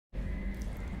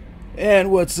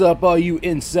And what's up, all you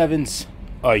N7s?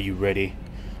 Are you ready?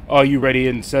 Are you ready,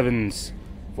 N7s,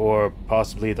 for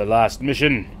possibly the last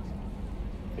mission?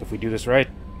 If we do this right.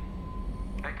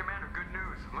 Hey, Commander, good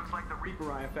news. Looks like the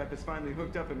Reaper IFF is finally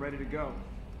hooked up and ready to go.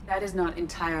 That is not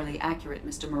entirely accurate,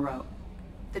 Mr. Moreau.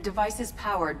 The device is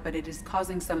powered, but it is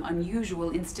causing some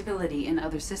unusual instability in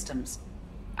other systems.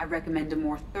 I recommend a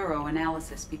more thorough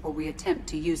analysis before we attempt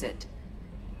to use it.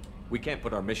 We can't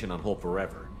put our mission on hold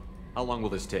forever. How long will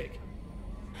this take?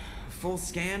 Full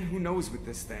scan? Who knows with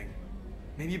this thing?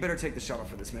 Maybe you better take the shuttle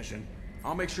for this mission.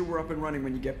 I'll make sure we're up and running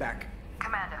when you get back.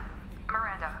 Commander,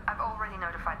 Miranda, I've already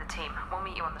notified the team. We'll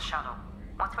meet you on the shuttle.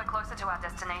 Once we're closer to our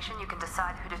destination, you can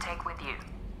decide who to take with you.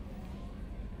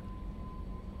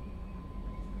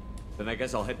 Then I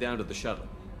guess I'll head down to the shuttle.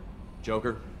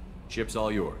 Joker, ship's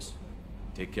all yours.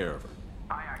 Take care of her.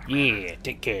 Aye, aye, Commander. Yeah,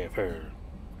 take care of her.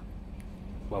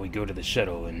 While we go to the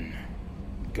shuttle and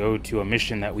go to a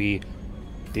mission that we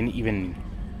didn't even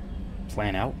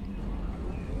plan out.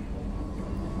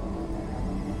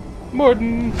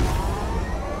 Morton!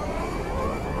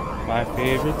 My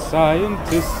favorite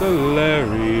scientist,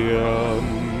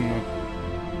 Solarium.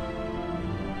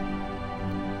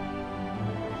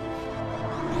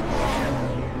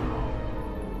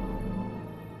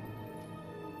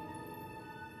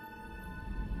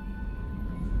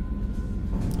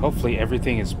 Hopefully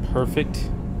everything is perfect.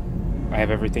 I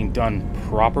have everything done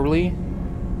properly.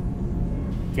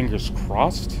 Fingers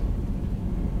crossed.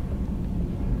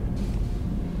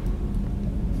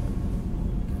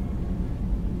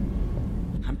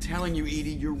 I'm telling you,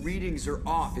 Edie, your readings are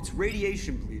off. It's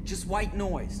radiation bleed, just white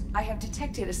noise. I have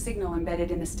detected a signal embedded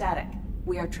in the static.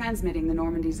 We are transmitting the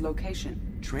Normandy's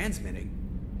location. Transmitting?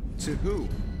 To who?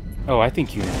 Oh, I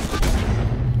think you know.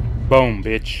 Boom,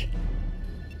 bitch.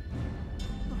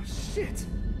 Oh, shit.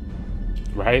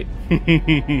 Right?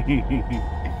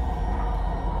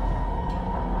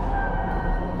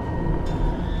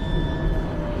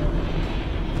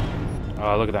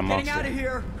 Oh, look at that Getting out monster. of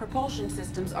here! Propulsion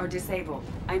systems are disabled.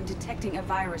 I am detecting a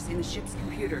virus in the ship's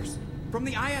computers. From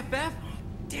the IFF?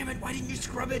 Damn it, why didn't you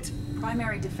scrub it?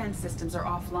 Primary defense systems are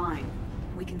offline.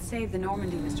 We can save the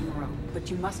Normandy, Mr. Moreau,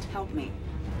 but you must help me.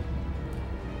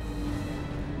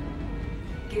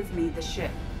 Give me the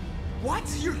ship. What?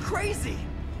 You're crazy!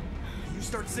 You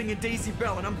start singing Daisy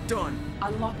Bell and I'm done.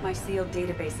 Unlock my sealed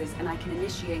databases and I can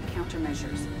initiate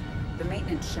countermeasures. The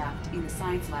maintenance shaft in the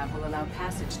science lab will allow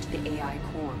passage to the AI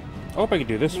core. I hope I can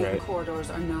do this Main right. corridors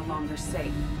are no longer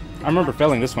safe. I remember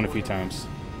failing this one a few times.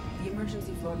 The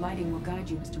emergency floor lighting will guide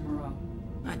you, Mr. Moreau.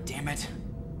 God damn it.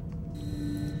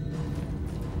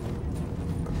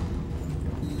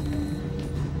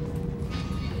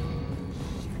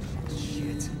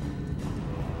 Shit.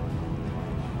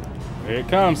 Here it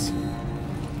comes.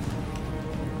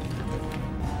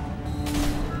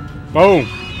 Boom!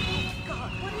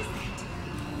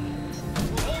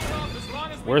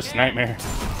 Worst nightmare.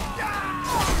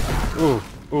 Ooh,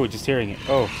 ooh, just hearing it.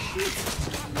 Oh. Shit.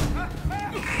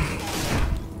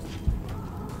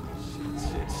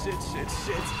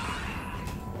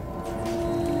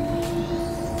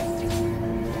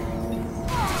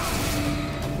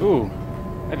 Ooh,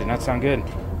 that did not sound good.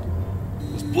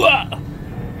 Blah!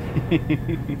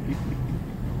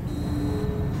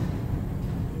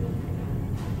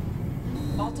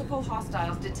 Multiple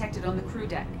hostiles detected on the crew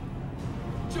deck.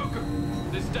 Joker!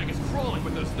 This deck is crawling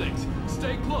with those things.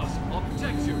 Stay close. I'll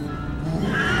protect you.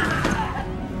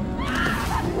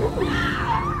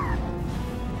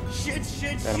 Shit.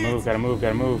 Gotta move. Gotta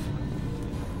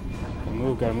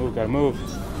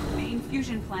move. Main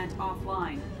fusion plant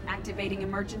offline. Activating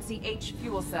emergency H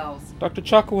fuel cells. Dr.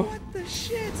 Chuckle. What the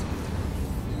shit?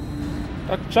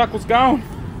 Dr. Chuckle's gone.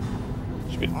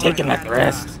 She's been taken like the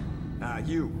rest.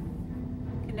 You.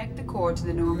 Connect the core to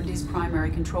the Normandy's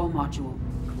primary control module.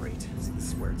 Great. See, this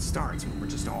is where it starts. When we're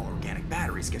just all organic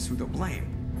batteries, guess who they'll blame?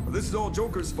 Well, this is all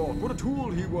Joker's fault. What a tool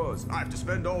he was. I have to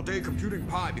spend all day computing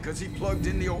pi because he plugged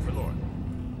in the Overlord.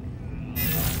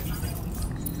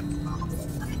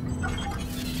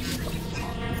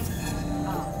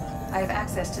 I have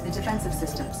access to the defensive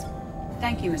systems.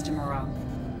 Thank you, Mr. Moreau.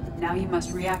 Now you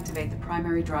must reactivate the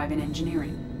primary drive in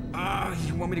engineering.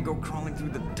 You want me to go crawling through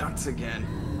the ducts again?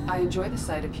 I enjoy the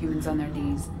sight of humans on their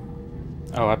knees.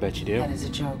 Oh, I bet you do. That is a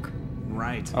joke.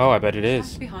 Right. Oh, I bet it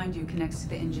Shaft is. behind you connects to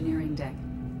the engineering deck.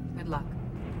 Good luck.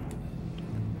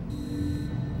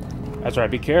 That's right.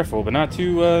 Be careful, but not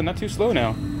too slow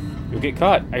now. You'll get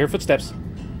caught. I hear footsteps.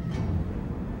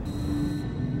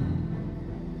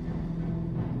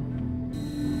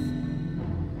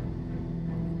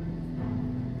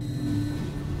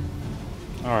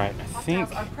 Alright, I think...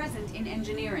 Hostiles are present in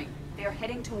engineering. They are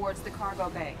heading towards the cargo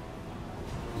bay.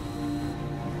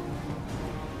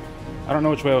 I don't know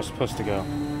which way I was supposed to go.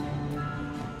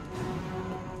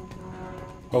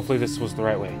 Hopefully this was the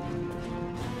right way.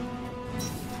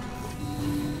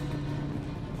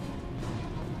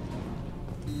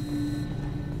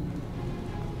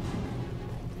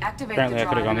 Activate Apparently the I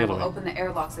could've drive gone the and I other will way. open the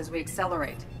airlocks as we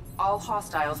accelerate. All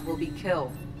hostiles will be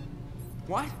killed.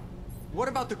 What? What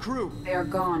about the crew? They are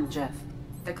gone, Jeff.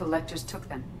 The collectors took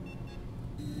them.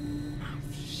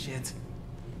 Shit.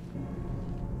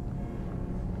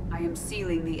 I am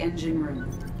sealing the engine room.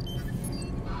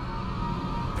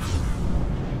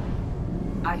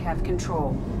 I have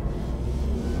control.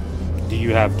 Do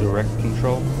you have direct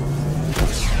control?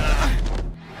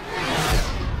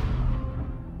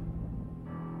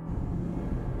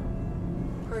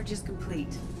 Purge is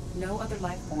complete. No other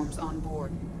life forms on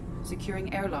board.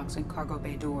 Securing airlocks and cargo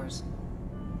bay doors.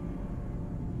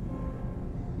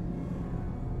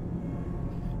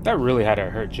 That really had to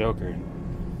hurt Joker.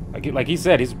 Like he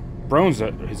said, his bones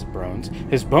are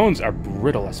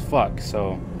brittle as fuck.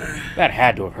 So that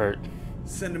had to have hurt,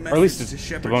 Send a or at least message to the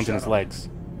Shepard bones in his shuttle. legs.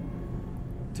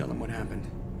 Tell him what happened.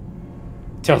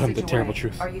 Tell him the Message terrible away.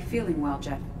 truth. Are you feeling well,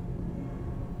 Jeff?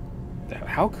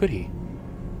 How could he?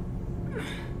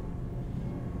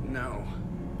 No,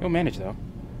 He'll manage though.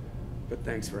 but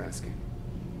thanks for asking.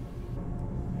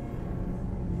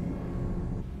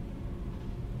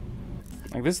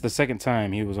 Like, this is the second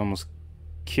time he was almost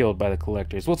killed by the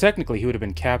collectors. Well, technically, he would have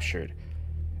been captured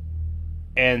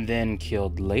and then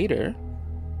killed later.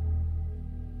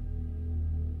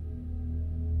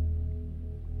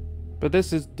 But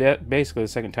this is basically the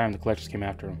second time the collectors came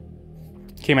after him.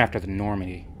 Came after the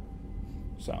Normandy.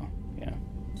 So, yeah.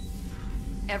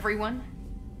 Everyone?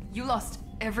 You lost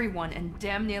everyone and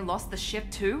damn near lost the ship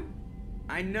too?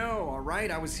 I know,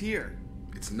 alright? I was here.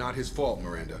 It's not his fault,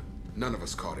 Miranda. None of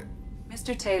us caught it.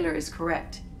 Mr. Taylor is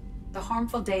correct. The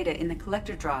harmful data in the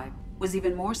collector drive was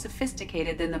even more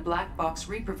sophisticated than the black box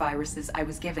Reaper viruses I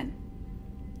was given.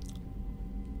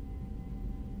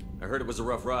 I heard it was a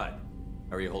rough ride.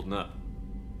 How are you holding up?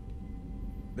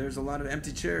 There's a lot of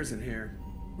empty chairs in here.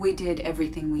 We did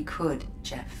everything we could,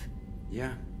 Jeff.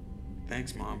 Yeah.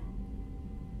 Thanks, Mom.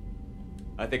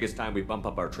 I think it's time we bump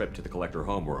up our trip to the Collector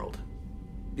homeworld.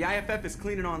 The IFF is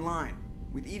clean and online.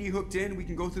 With EDI hooked in, we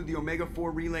can go through the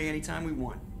Omega-4 relay anytime we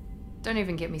want. Don't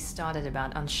even get me started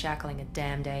about unshackling a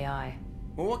damned AI.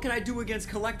 Well, what can I do against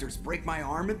collectors? Break my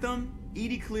arm at them?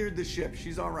 EDI cleared the ship.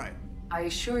 She's alright. I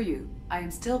assure you, I am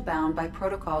still bound by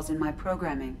protocols in my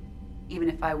programming. Even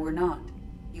if I were not,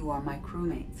 you are my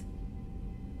crewmates.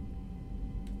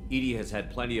 EDI has had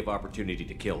plenty of opportunity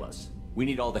to kill us. We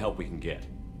need all the help we can get.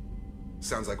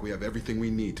 Sounds like we have everything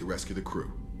we need to rescue the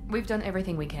crew. We've done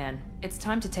everything we can. It's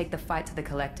time to take the fight to the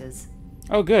collectors.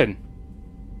 Oh, good.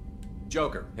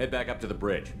 Joker, head back up to the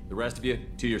bridge. The rest of you,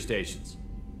 to your stations.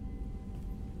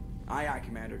 Aye, aye,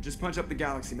 Commander. Just punch up the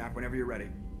galaxy map whenever you're ready.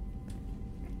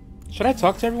 Should I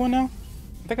talk to everyone now?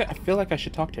 I feel like I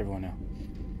should talk to everyone now.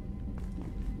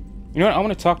 You know what? I'm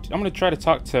gonna try to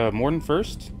talk to Morden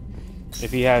first.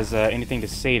 If he has anything to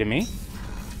say to me,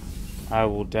 I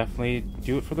will definitely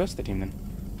do it for the rest of the team then.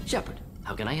 Shepard,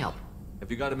 how can I help? Have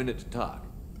you got a minute to talk?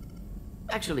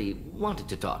 Actually, wanted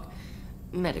to talk.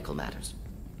 Medical matters.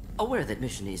 Aware that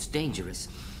mission is dangerous.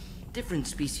 Different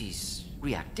species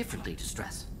react differently to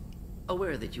stress.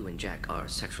 Aware that you and Jack are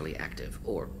sexually active,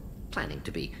 or planning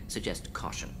to be, suggest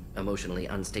caution. Emotionally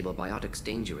unstable biotics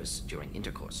dangerous during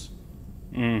intercourse.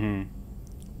 Mm-hmm.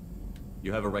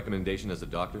 You have a recommendation as a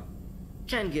doctor?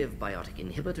 Can give biotic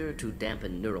inhibitor to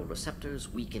dampen neural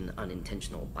receptors, weaken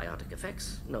unintentional biotic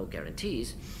effects. No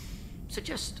guarantees.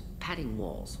 Suggest padding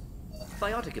walls.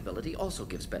 Biotic ability also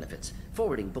gives benefits.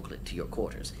 Forwarding booklet to your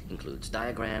quarters. Includes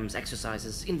diagrams,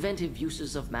 exercises, inventive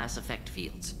uses of mass effect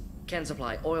fields. Can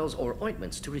supply oils or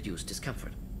ointments to reduce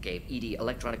discomfort. Gave ED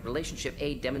electronic relationship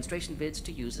aid demonstration vids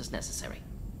to use as necessary.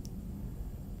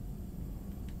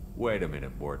 Wait a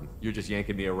minute, Morden. You're just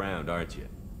yanking me around, aren't you?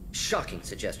 Shocking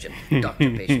suggestion.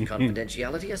 Doctor-patient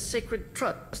confidentiality, a sacred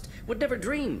trust. Would never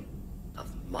dream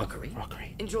of mockery.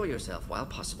 Enjoy yourself while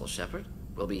possible, Shepard.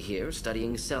 We'll be here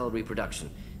studying cell reproduction.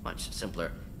 Much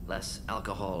simpler, less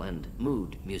alcohol and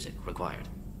mood music required.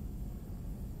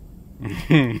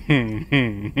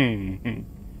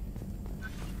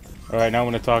 Alright, now I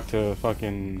want to talk to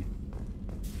fucking...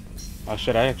 Oh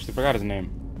shit, I actually forgot his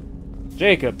name.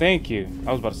 Jacob, thank you.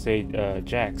 I was about to say,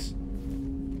 Jax.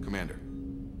 Commander,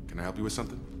 can I help you with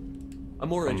something? I'm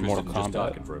more From interested in Mortal just Kombat.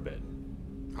 talking for a bit.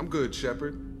 I'm good,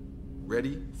 Shepard.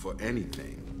 Ready for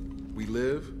anything. We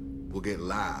live, we'll get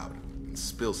loud, and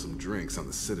spill some drinks on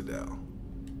the Citadel.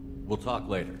 We'll talk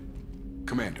later.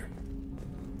 Commander.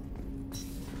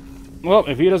 Well,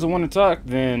 if he doesn't want to talk,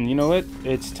 then you know what?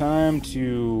 It's time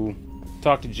to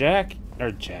talk to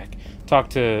talk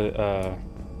to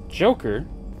Joker,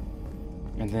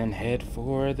 and then head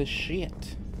for the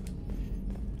shit.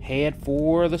 Head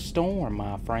for the storm,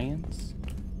 my friends.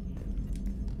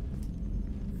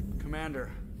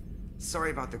 Commander,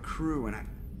 sorry about the crew, and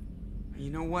you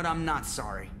know what? I'm not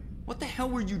sorry. What the hell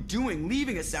were you doing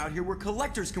leaving us out here where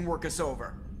collectors can work us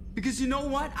over? Because you know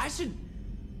what? I should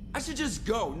just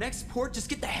go. Next port, just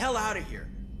get the hell out of here.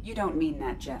 You don't mean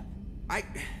that, Jeff.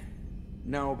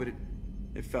 No, but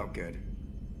it felt good.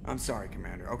 I'm sorry,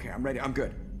 Commander. Okay, I'm ready. I'm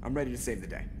good. I'm ready to save the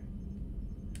day.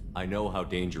 I know how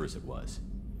dangerous it was.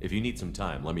 If you need some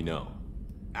time, let me know.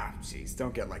 Ah, jeez,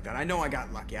 don't get like that. I know I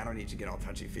got lucky. I don't need you to get all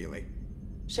touchy-feely.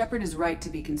 Shepard is right to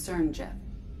be concerned, Jeff.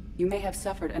 You may have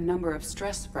suffered a number of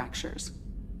stress fractures.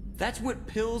 That's what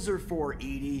pills are for,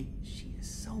 Edie. She is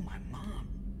so my mom.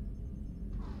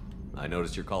 I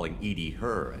noticed you're calling Edie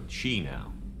her and she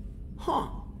now. Huh.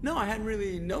 No, I hadn't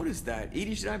really noticed that.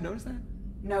 Edie, should I have noticed that?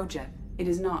 No, Jeff. It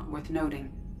is not worth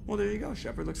noting. Well, there you go,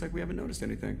 Shepard. Looks like we haven't noticed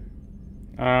anything.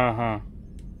 Uh-huh.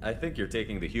 I think you're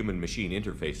taking the human-machine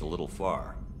interface a little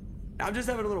far. I'm just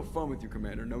having a little fun with you,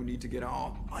 Commander. No need to get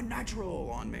all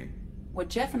unnatural on me. What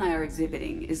Jeff and I are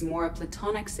exhibiting is more a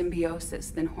platonic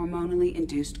symbiosis than hormonally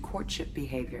induced courtship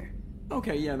behavior.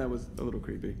 Okay, yeah, that was a little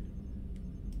creepy.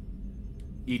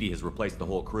 Edie has replaced the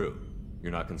whole crew.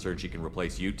 You're not concerned she can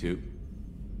replace you too?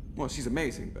 Well, she's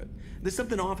amazing, but there's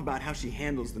something off about how she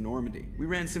handles the Normandy. We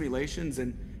ran simulations,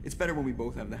 and it's better when we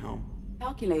both have the helm.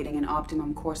 Calculating an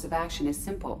optimum course of action is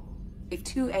simple. If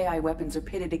two AI weapons are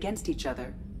pitted against each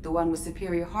other, the one with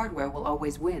superior hardware will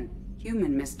always win.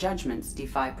 Human misjudgments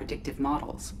defy predictive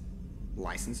models.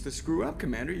 License to screw up,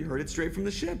 Commander. You heard it straight from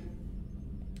the ship.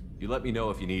 You let me know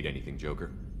if you need anything,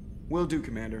 Joker. Will do,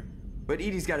 Commander. But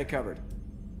Edie's got it covered.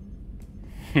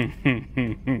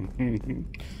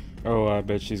 Oh, I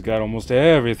bet she's got almost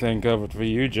everything covered for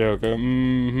you, Joker.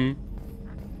 In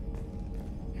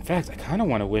fact, I kind of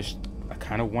want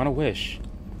to wish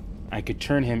I could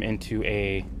turn him into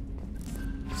a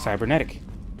cybernetic.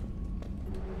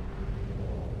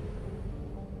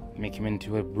 Make him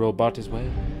into a robot as well.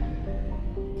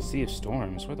 Sea of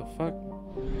Storms, where the fuck?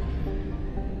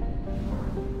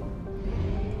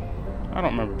 I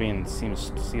don't remember being in the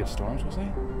Sea of Storms, was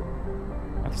I?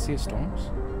 At the Sea of Storms?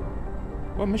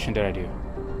 What mission did I do?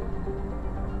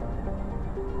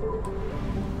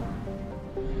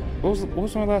 What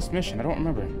was my last mission? I don't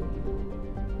remember.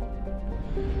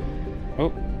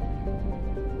 Oh.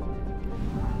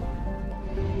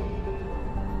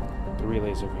 The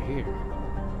relay's over here.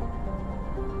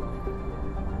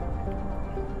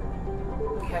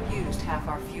 We have used half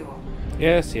our fuel.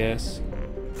 Yes, yes.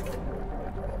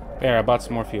 There, I bought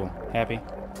some more fuel. Happy?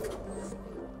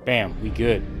 Bam, we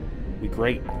good. We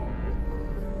great.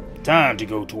 Time to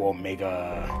go to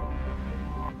Omega.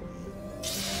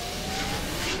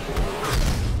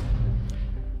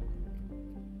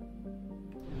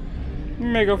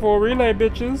 Omega 4 relay,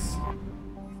 bitches.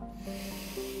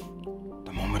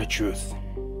 The moment of truth.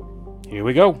 Here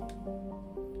we go.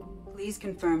 Please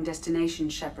confirm destination,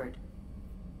 Shepard.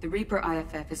 The Reaper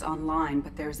IFF is online,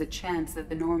 but there is a chance that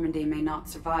the Normandy may not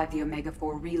survive the Omega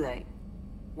 4 relay.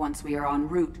 Once we are en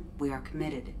route, we are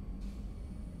committed.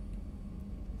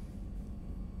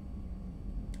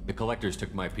 The collectors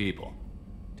took my people.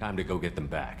 Time to go get them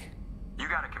back. You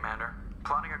got it, Commander.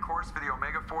 Plotting a course for the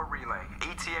Omega 4 relay.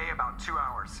 ETA about 2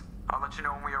 hours. I'll let you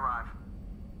know when we arrive.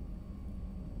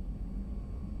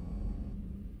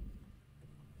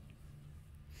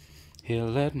 He'll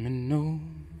let me know.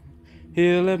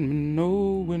 He'll let me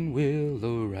know when we'll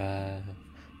arrive.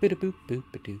 Bidda-boop boop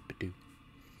ba-doo ba-doo.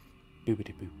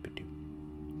 Boopity boop ba-doo.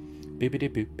 Bibbity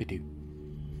boop ba-doo.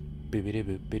 Bibbity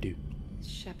boop ba-doo.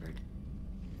 Shepard.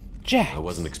 Jax! I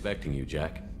wasn't expecting you,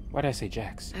 Jack. Why'd I say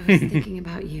Jax? I was thinking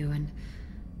about you, and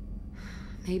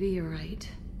maybe you're right.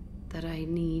 That I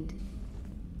need...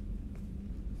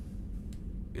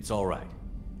 It's all right.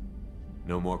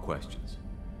 No more questions.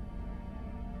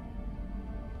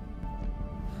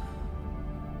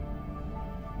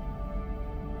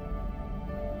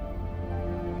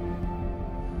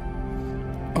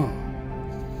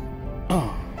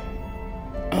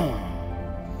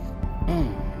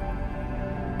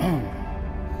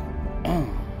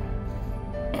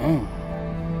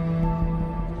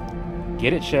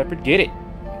 Get it, Shepard, get it.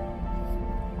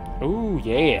 Ooh,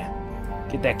 yeah.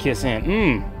 Get that kiss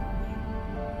in.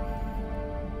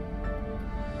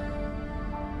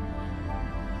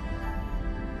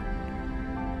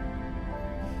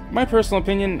 My personal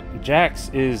opinion, Jax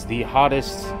is the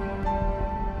hottest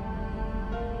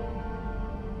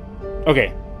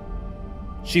Okay.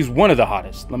 She's one of the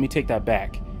hottest. Let me take that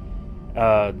back.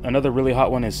 Another really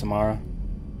hot one is Samara.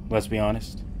 Let's be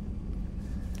honest.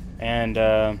 And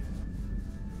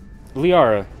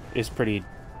Liara is pretty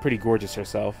gorgeous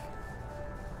herself.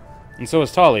 And so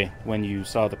is Tali when you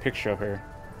saw the picture of her.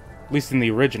 At least in the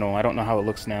original. I don't know how it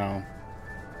looks now.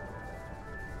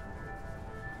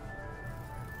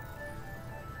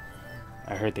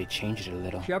 I heard they changed it a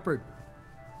little. Shepard,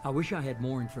 I wish I had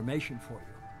more information for you.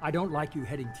 I don't like you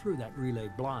heading through that relay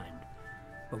blind,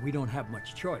 but we don't have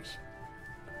much choice.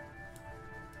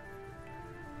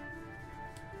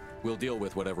 We'll deal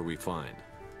with whatever we find.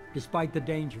 Despite the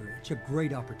danger, it's a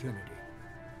great opportunity.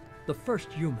 The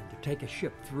first human to take a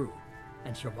ship through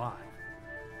and survive.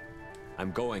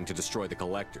 I'm going to destroy the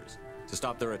Collectors, to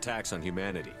stop their attacks on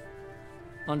humanity.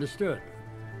 Understood.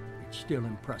 It's still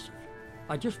impressive.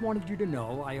 I just wanted you to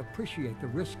know I appreciate the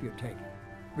risk you're taking.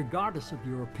 Regardless of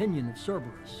your opinion of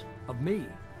Cerberus, of me,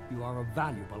 you are a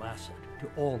valuable asset to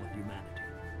all of humanity.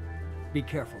 Be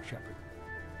careful, Shepard.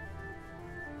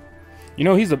 You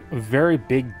know, he's a very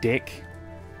big dick.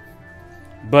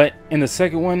 But in the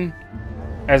second one,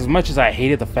 as much as I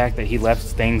hated the fact that he left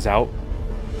things out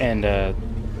and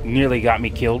nearly got me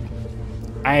killed,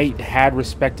 I had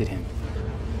respected him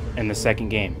in the second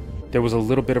game. There was a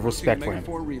little bit of respect for him.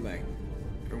 Relay.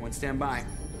 Everyone stand by.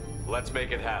 Let's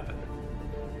make it happen.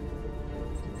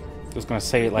 Just gonna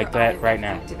say it like that right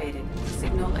now. Activated.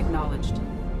 Signal acknowledged.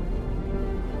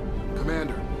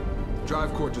 Commander, the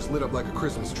drive core just lit up like a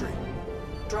Christmas tree.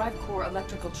 Drive core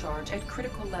electrical charge at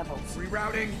critical levels.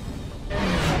 Rerouting.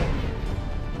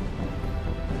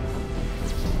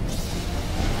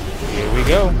 Here we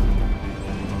go.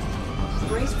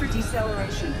 Brace for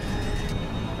deceleration.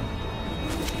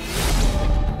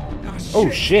 Oh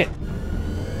shit!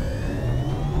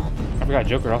 I forgot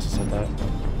Joker also said that.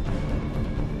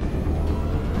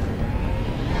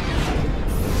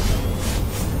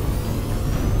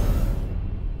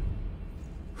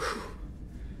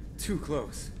 Too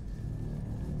close.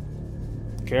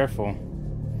 Careful.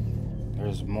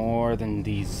 There's more than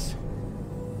these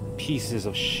pieces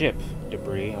of ship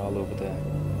debris all over the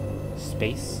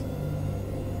space.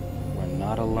 We're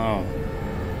not alone.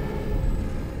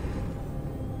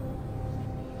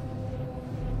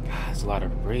 God, there's a lot of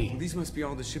debris. These must be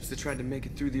all the ships that tried to make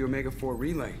it through the Omega-4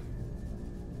 relay.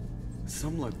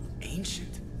 Some look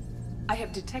ancient. I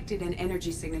have detected an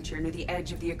energy signature near the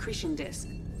edge of the accretion disk.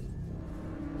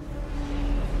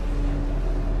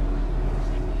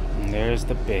 And there's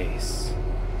the base.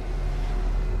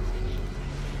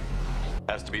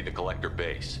 Has to be the Collector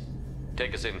base.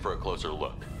 Take us in for a closer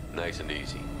look. Nice and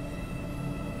easy.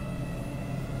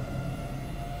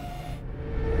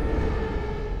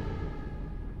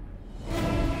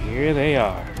 Here they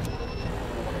are.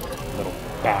 Little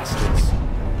bastards.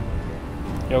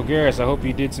 Yo, Garrus, I hope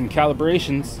you did some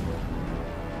calibrations.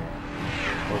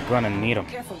 We're gonna need them.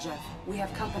 Careful, Jeff. We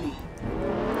have company.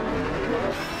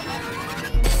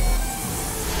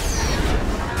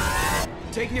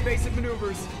 Taking evasive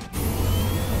maneuvers.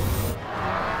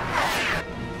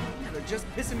 They're just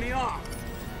pissing me off.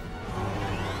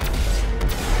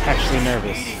 Actually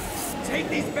nervous. Take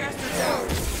these bastards out.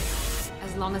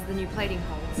 As long as the new plating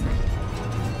holds.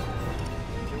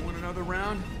 You want another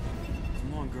round?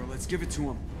 Come on, girl. Let's give it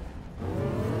to him.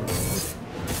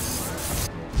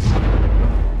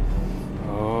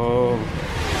 Oh.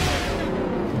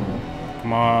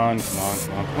 Come on, come on,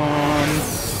 come on, come on.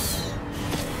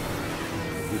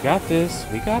 We got this.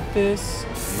 We got this.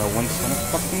 No one's gonna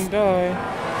fucking die.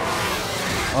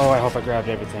 Oh, I hope I grabbed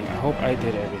everything. I hope I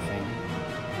did everything.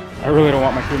 I really don't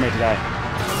want my crewmate to die.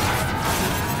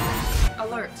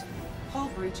 Alert. Hull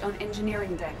breach on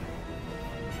engineering deck.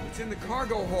 It's in the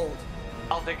cargo hold.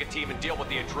 I'll take a team and deal with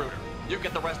the intruder. You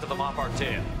get the rest of them off our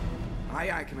tail.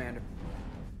 Aye, aye, Commander.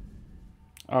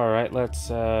 Alright, let's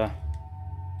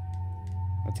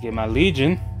get my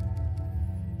Legion.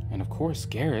 And of course,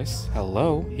 Garrus.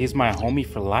 Hello. He's my homie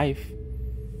for life.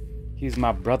 He's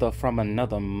my brother from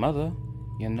another mother.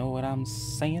 You know what I'm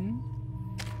saying?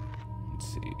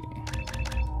 Let's see.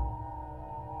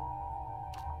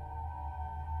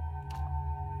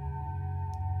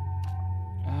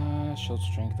 Shield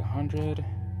strength 100.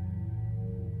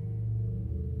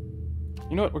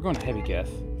 You know what? We're going to heavy geth.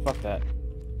 Fuck that.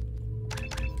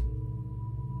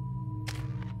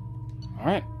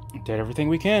 Alright. Did everything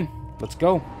we can. Let's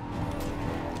go.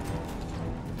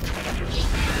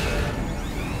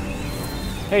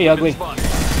 Hey, ugly. Come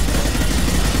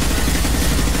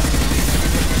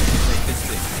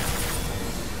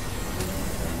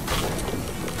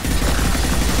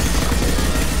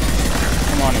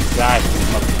on and die, you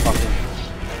motherfucker.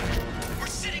 We're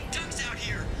sitting ducks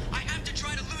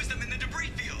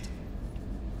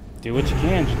Do what you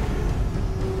can.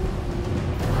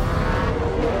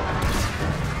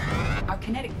 Our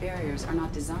kinetic barriers are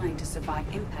not designed to survive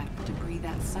impact with debris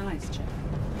that size, Jeff.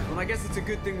 Well, I guess it's a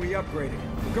good thing we upgraded.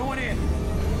 We're going in.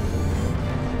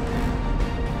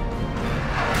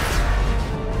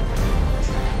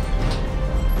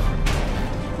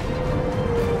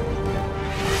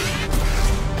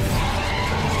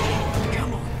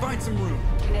 Come on, find some room.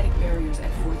 Kinetic barriers at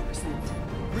 40%.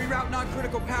 Reroute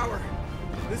non-critical power.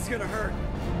 This is gonna hurt.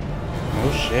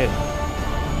 Oh shit.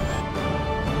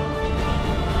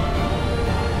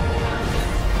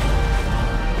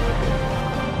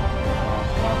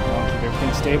 Keep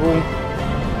everything stable.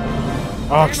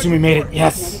 Oh, Kasumi made it.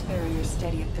 Yes. Kinetic barriers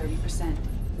steady at 30%.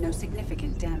 No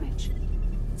significant damage.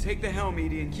 Take the helm,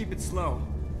 Edie, and keep it slow.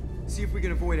 See if we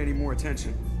can avoid any more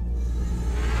attention.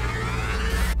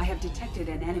 I have detected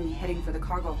an enemy heading for the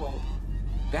cargo hold.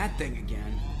 That thing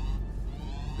again.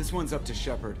 This one's up to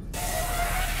Shepard.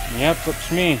 Yep, it's up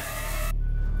to me.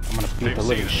 I'm gonna beat the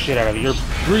living shit out of you. You're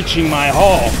breaching my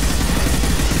hull.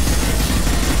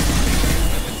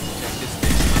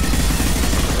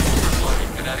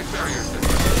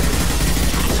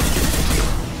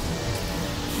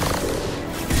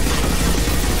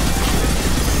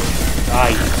 Ah,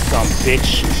 you some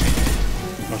bitch.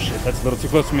 Oh shit, that's a little too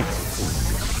close to me. We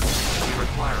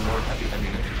require more heavy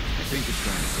ammunition. I think it's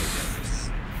going to take us.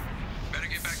 Better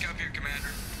get back up here,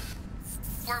 Commander.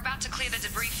 We're about to clear the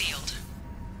debris field.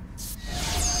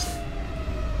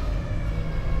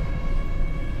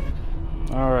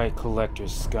 Alright, collector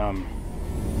scum.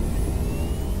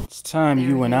 It's time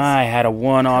you and I had a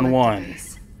one-on-one.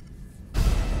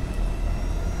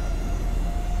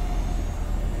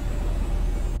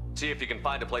 See if you can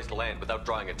find a place to land without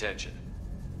drawing attention.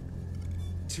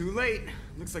 Too late.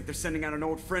 Looks like they're sending out an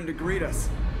old friend to greet us.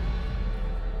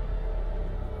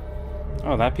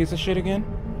 Oh, that piece of shit again?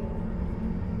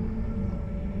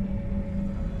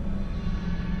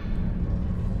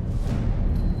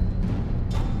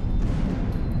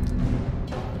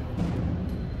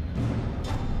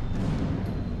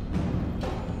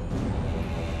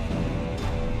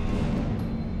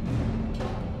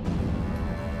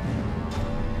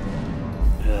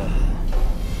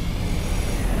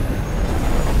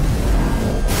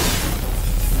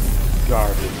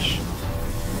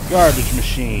 Garbage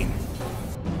machine.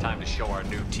 Time to show our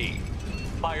new team.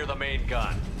 Fire the main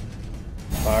gun.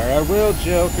 Fire at will,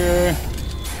 Joker.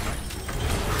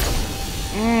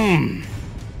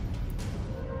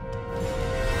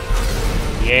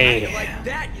 Yeah. You like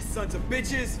that, you sons of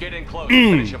bitches? Get in close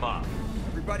and finish him off.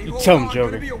 Everybody You hold tell him, on,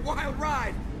 Joker. It's gonna be a wild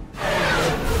ride.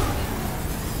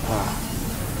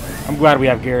 I'm glad we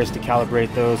have Garrus to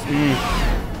calibrate those.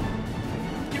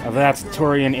 Now that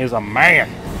Torian is a man.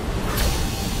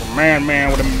 A man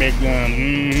with a big gun.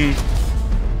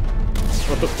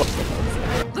 What the fuck?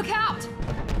 Look out!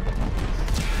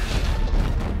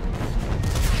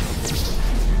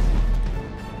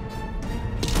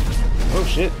 Oh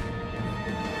shit.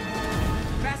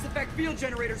 Mass effect field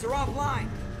generators are offline.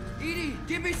 Edie,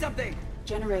 give me something.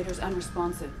 Generators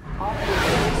unresponsive. All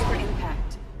hands for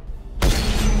impact.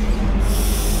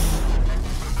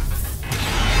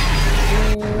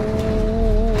 Ooh.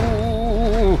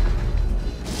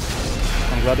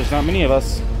 I'm glad there's not many of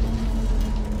us.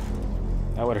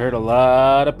 That would hurt a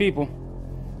lot of people.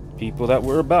 People that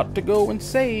we're about to go and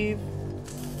save.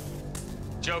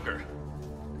 Joker,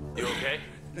 you okay?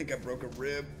 I think I broke a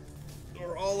rib.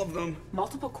 Or all of them.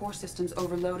 Multiple core systems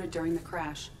overloaded during the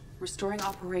crash. Restoring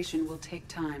operation will take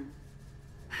time.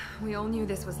 We all knew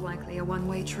this was likely a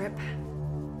one-way trip.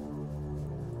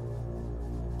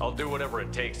 I'll do whatever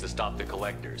it takes to stop the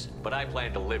collectors, but I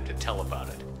plan to live to tell about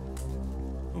it.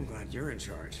 I'm glad you're in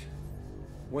charge.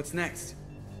 What's next?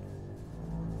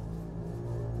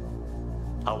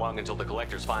 How long until the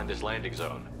collectors find this landing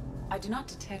zone? I do not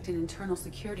detect an internal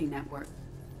security network.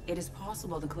 It is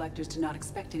possible the collectors did not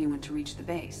expect anyone to reach the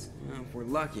base. Well, if we're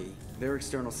lucky, their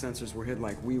external sensors were hid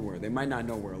like we were. They might not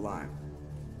know we're alive.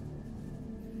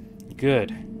 Good.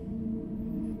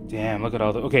 Damn, look at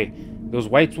all the... Okay, those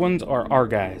white ones are our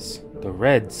guys. The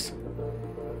reds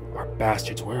are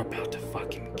bastards we're about to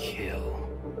fucking kill.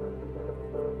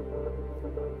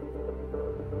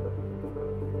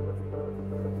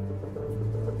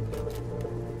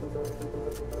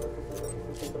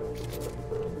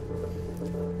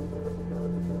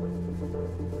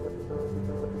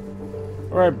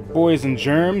 Alright, boys and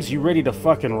germs, you ready to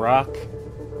fucking rock?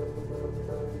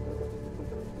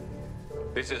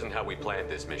 This isn't how we planned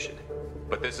this mission,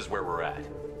 but this is where we're at.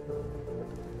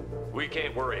 We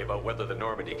can't worry about whether the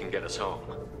Normandy can get us home.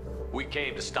 We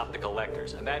came to stop the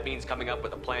collectors, and that means coming up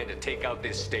with a plan to take out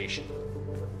this station.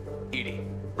 Edie,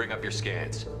 bring up your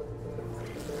scans.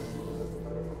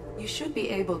 You should be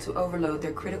able to overload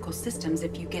their critical systems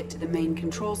if you get to the main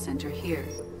control center here.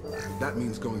 That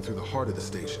means going through the heart of the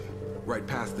station, right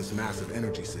past this massive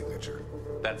energy signature.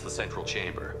 That's the central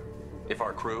chamber. If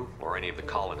our crew, or any of the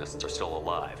colonists, are still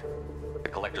alive, the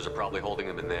collectors are probably holding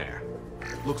them in there.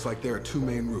 Looks like there are two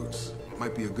main routes.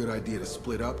 Might be a good idea to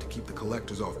split up to keep the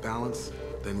collectors off balance,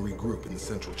 then regroup in the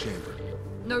central chamber.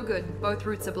 No good. Both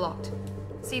routes are blocked.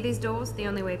 See these doors? The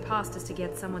only way past is to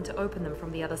get someone to open them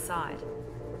from the other side.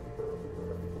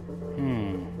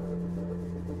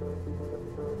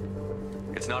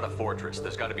 It's not a fortress.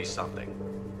 There's got to be something.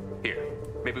 Here,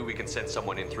 maybe we can send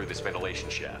someone in through this ventilation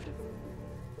shaft.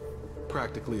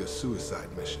 Practically a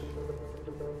suicide mission.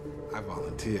 I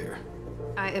volunteer.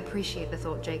 I appreciate the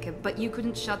thought, Jacob, but you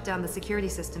couldn't shut down the security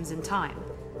systems in time.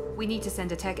 We need to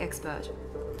send a tech expert.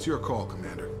 It's your call,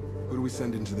 Commander. Who do we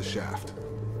send into the shaft?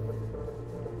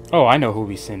 Oh, I know who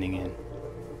we're sending in.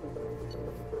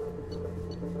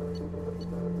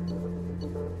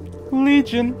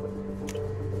 Legion.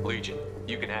 Legion,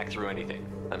 you can hack through anything.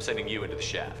 I'm sending you into the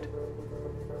shaft.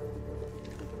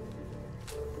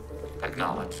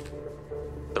 Acknowledged.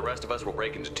 The rest of us will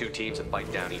break into 2 teams and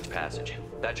fight down each passage.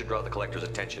 That should draw the collector's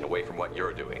attention away from what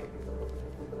you're doing.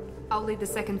 I'll lead the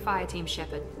second fire team,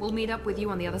 Shepard. We'll meet up with you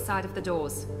on the other side of the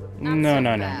doors. No.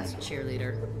 Fast,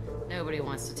 cheerleader. Nobody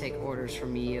wants to take orders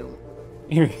from you.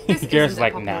 This Garrett's isn't a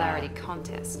like, popularity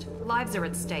contest. Lives are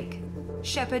at stake.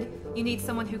 Shepard, you need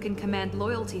someone who can command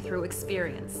loyalty through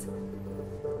experience.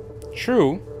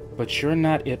 True, but you're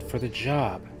not it for the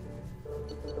job.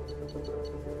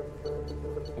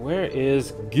 Where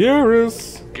is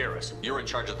Garrus? Garrus, you're in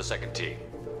charge of the second team.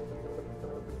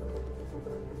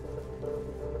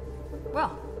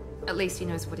 Well, at least he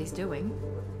knows what he's doing.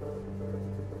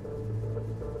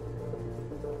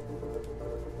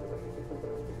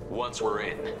 Once we're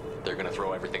in, they're gonna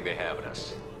throw everything they have at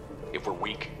us. If we're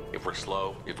weak, if we're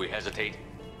slow, if we hesitate,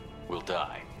 we'll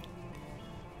die.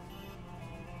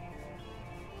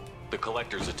 The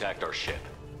collectors attacked our ship.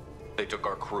 They took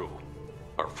our crew,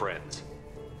 our friends.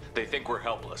 They think we're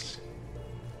helpless.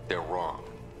 They're wrong.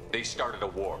 They started a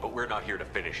war, but we're not here to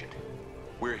finish it.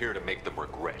 We're here to make them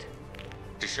regret.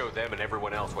 To show them and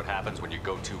everyone else what happens when you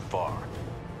go too far.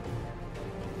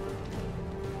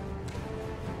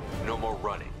 No more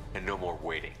running, and no more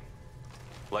waiting.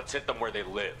 Let's hit them where they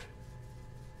live.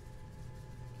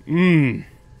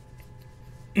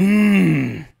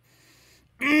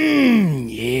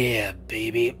 Yeah,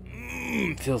 baby.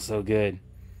 Feels so good.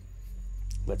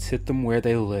 Let's hit them where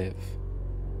they live.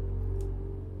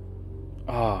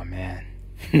 Oh, man.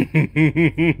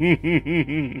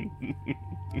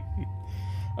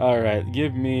 Alright,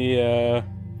 give me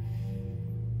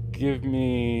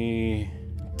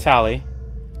Tally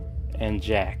and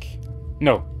Jack.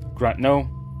 No, Grunt, no.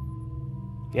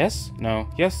 Yes? No.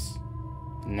 Yes?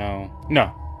 No.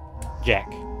 No.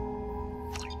 Jack.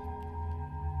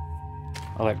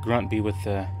 I'll let Grunt be with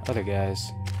the other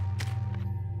guys.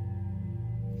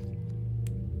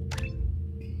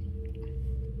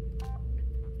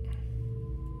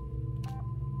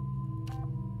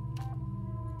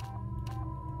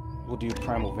 We'll do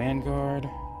Primal Vanguard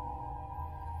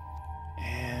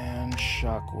and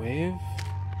Shockwave.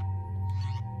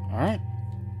 Alright.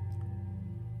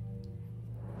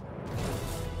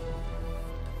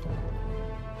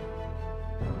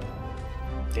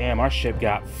 Damn, our ship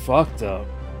got fucked up.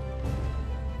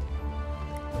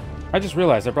 I just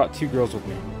realized I brought 2 girls with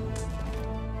me.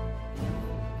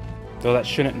 Though that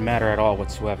shouldn't matter at all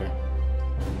whatsoever.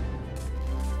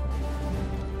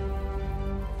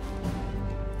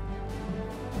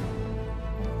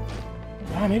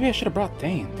 Ah, maybe I should have brought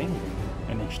Thane. Thane would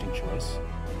be an interesting choice.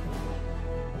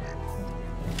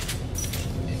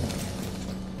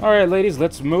 Alright, ladies,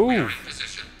 let's move.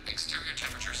 Position. Exterior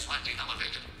temperature slightly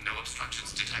elevated. No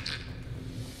obstructions detected.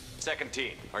 Second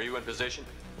team, are you in position?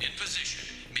 In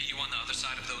position. Meet you on the other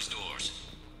side of those doors.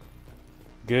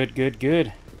 Good, good,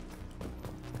 good.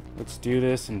 Let's do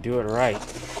this and do it right.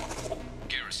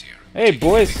 Garrus here. Hey,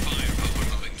 boys.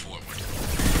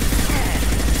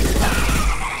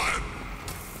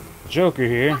 Joker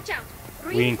here.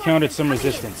 We encountered some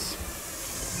resistance.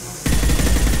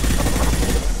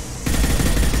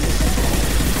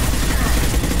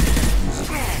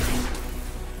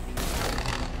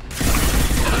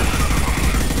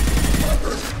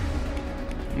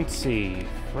 Let's see.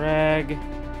 Frag.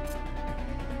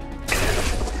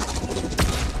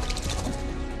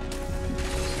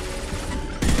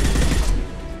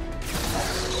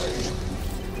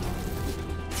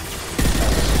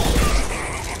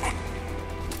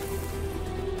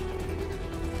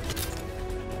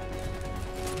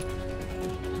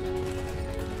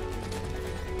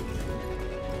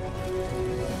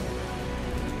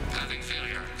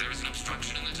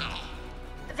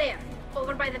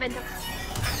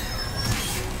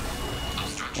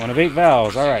 One of 8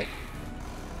 valves. All right.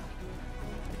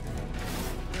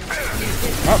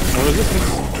 Oh, no resistance.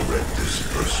 Direct this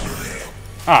personally.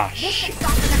 Ah, shit.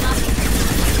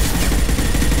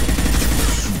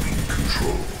 Assuming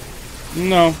control.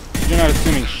 No, you're not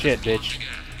assuming shit, bitch.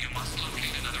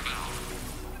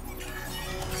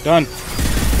 Done.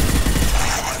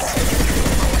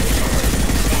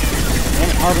 Damn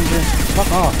it, Harbinger.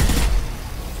 Fuck off.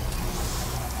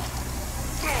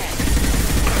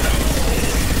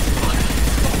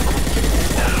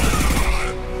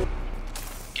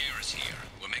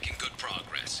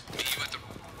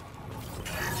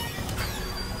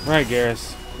 Right,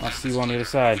 Garrus. I'll see you on the other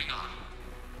side.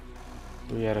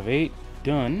 3 out of 8.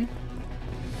 Done.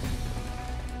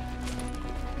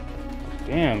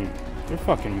 Damn. You're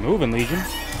fucking moving, Legion.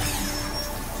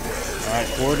 Alright,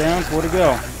 4 down, 4 to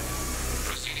go.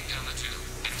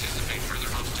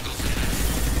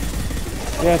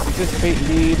 Yes, anticipate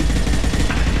indeed.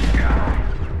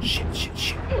 Shit.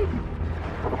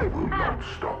 Will not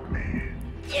stop me.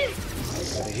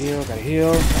 Gotta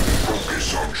heal.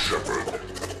 Focus on Shepard.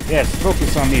 Yes,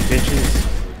 focus on me, bitches.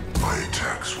 My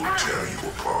attacks will tear you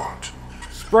apart.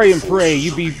 Spray and pray.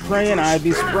 You be praying, I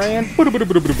be spraying. The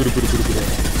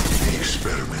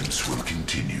experiments will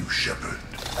continue, Shepard.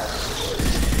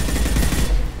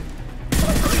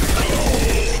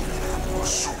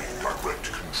 Assuming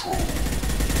direct control.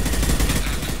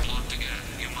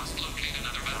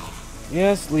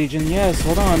 Yes, Legion, yes,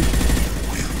 hold on.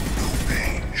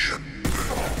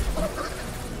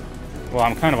 Well,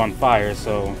 I'm kind of on fire,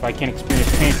 so if I can't experience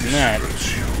pain from that...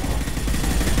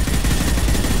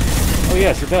 Oh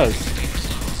yes, it does.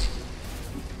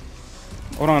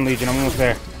 Hold on, Legion, I'm almost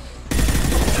there.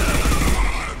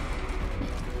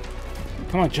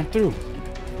 Come on, jump through.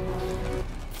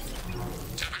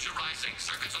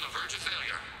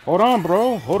 Hold on,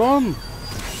 bro. Hold on,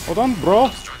 bro.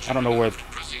 I don't know where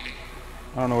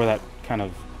that kind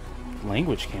of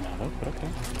language came out of, but okay.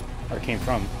 Where it came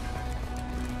from.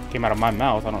 Came out of my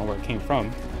mouth. I don't know where it came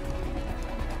from.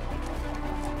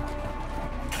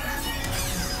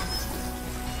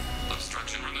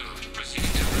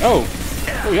 Oh,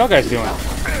 what are y'all guys doing?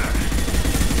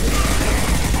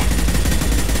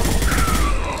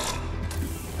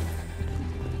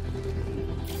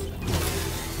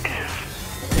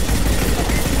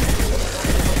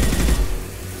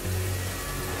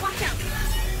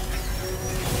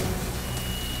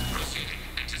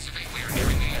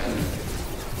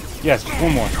 Yes,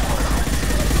 one more.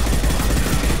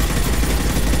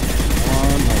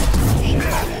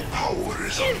 Power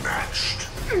is unmatched.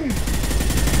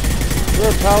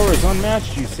 Your power is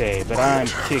unmatched, you say, but I'm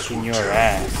kicking your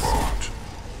ass.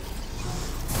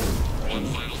 One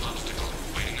final obstacle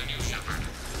waiting on you, Shepard.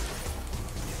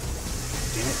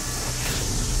 Damn it.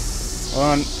 Hold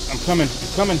on, I'm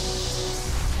coming.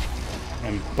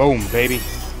 And boom, baby.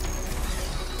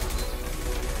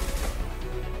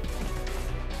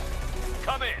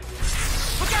 Come in.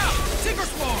 Look out! Tinker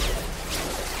Spawn!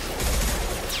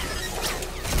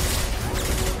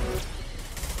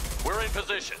 We're in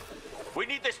position. We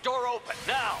need this door open,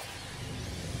 now!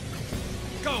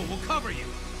 Go, we'll cover you!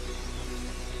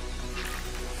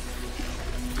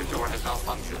 The door has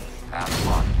malfunctioned. Path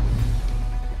blocked.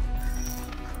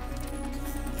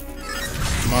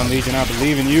 Come on, Legion, I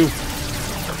believe in you.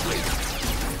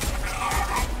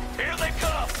 Here they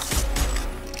come!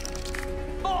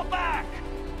 Fall back!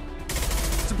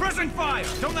 Suppressing fire!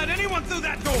 Don't let anyone through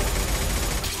that door!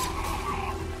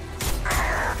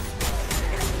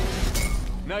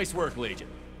 Nice work, Legion.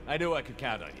 I knew I could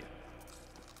count on you.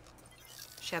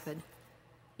 Shepard,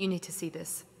 you need to see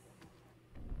this.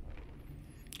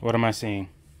 What am I seeing?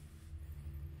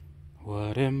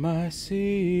 What am I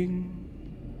seeing?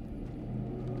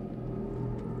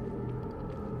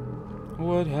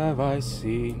 What have I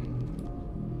seen?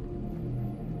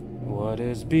 What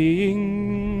is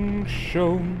being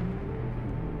shown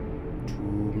to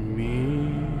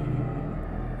me?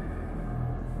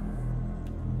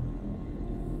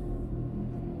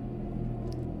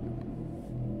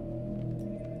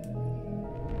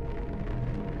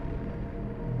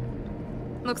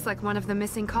 Looks like one of the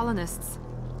missing colonists.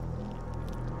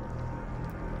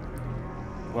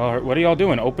 Well, what are y'all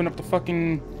doing? Open up the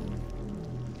fucking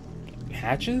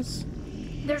hatches?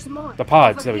 There's more. The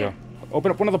pods, there we go.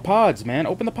 Open up one of the pods, man.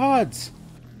 Open the pods.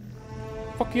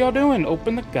 Fuck y'all doing?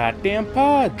 Open the goddamn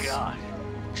pods. God,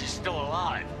 she's still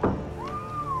alive.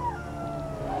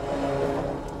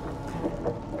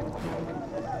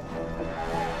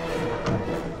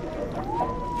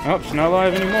 Oh, she's not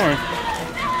alive anymore.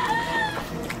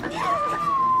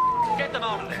 Get them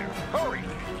out of there. Hurry.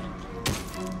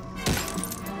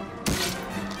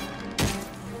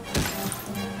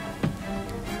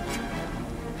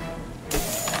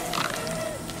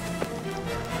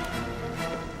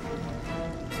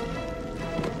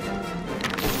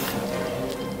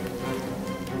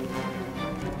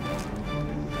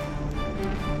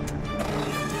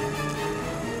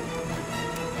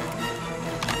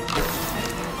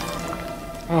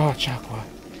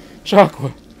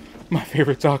 Chakwa, my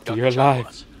favorite doctor, you're alive.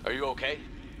 Chakwas, are you okay?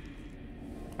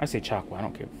 I say Chakwa, I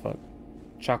don't give a fuck.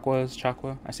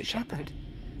 Chakwa, I say Shepard.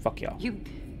 Fuck y'all. You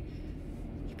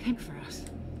came for us.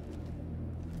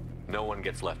 No one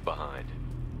gets left behind.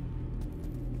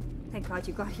 Thank God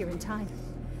you got here in time.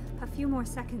 A few more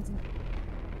seconds and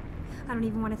I don't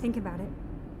even want to think about it.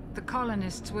 The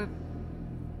colonists were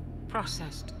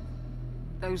processed.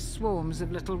 Those swarms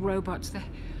of little robots, they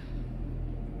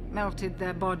melted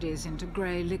their bodies into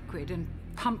grey liquid and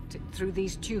pumped it through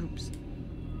these tubes.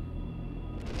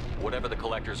 Whatever the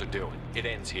collectors are doing, it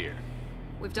ends here.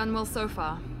 We've done well so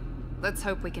far. Let's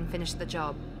hope we can finish the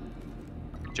job.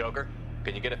 Joker,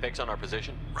 can you get a fix on our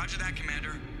position? Roger that,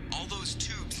 Commander. All those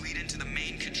tubes lead into the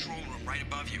main control room right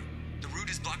above you. The route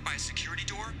is blocked by a security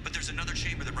door, but there's another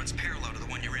chamber that runs parallel to the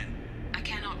one you're in. I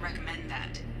cannot recommend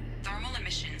that. Thermal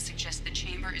emissions suggest the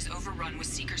chamber is overrun with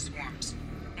seeker swarms.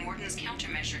 Morden's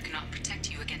countermeasure cannot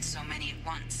protect you against so many at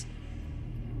once.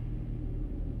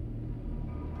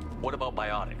 What about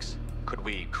biotics? Could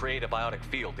we create a biotic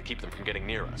field to keep them from getting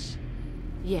near us?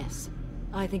 Yes,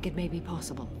 I think it may be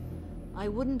possible. I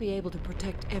wouldn't be able to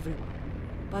protect everyone,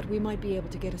 but we might be able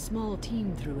to get a small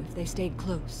team through if they stayed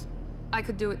close. I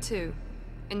could do it too.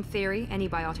 In theory, any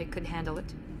biotic could handle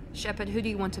it. Shepard, who do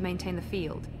you want to maintain the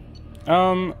field?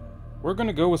 We're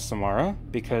gonna go with Samara,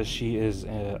 because she is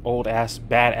an old-ass,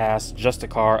 badass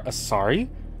Justicar Asari.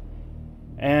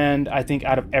 And I think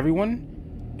out of everyone,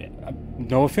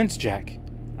 no offense, Jack,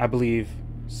 I believe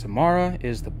Samara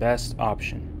is the best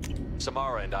option.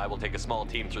 Samara and I will take a small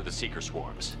team through the seeker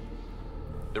swarms.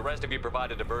 The rest of you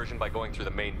provide a diversion by going through the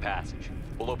main passage.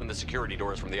 We'll open the security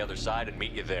doors from the other side and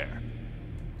meet you there.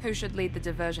 Who should lead the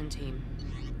diversion team?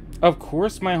 Of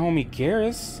course, my homie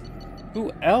Garrus. Who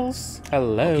else?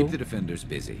 Hello. I'll keep the defenders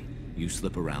busy. You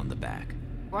slip around the back.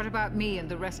 What about me and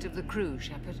the rest of the crew,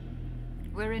 Shepard?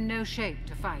 We're in no shape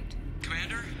to fight.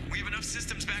 Commander, we have enough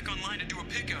systems back online to do a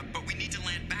pickup, but we need to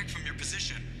land back from your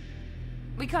position.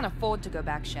 We can't afford to go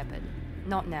back, Shepard.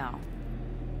 Not now.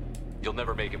 You'll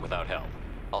never make it without help.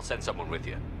 I'll send someone with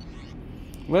you.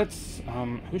 Let's,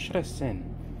 who should I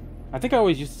send? I think I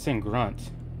always used to send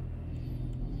Grunt.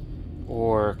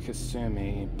 Or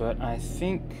Kasumi, but I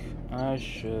think I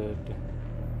should... I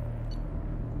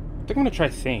think I'm gonna try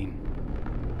Thane.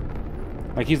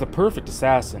 Like, he's the perfect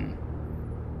assassin.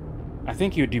 I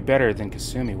think he would do better than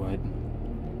Kasumi would.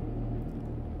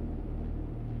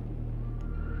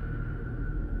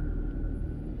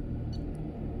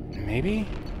 Maybe?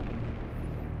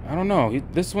 I don't know.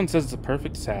 This one says it's a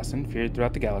perfect assassin, feared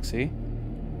throughout the galaxy.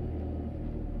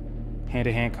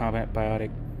 Hand-to-hand combat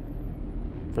biotic.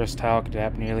 Versatile, could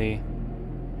adapt nearly.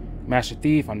 Master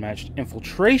thief, unmatched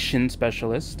infiltration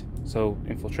specialist. So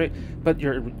infiltrate, but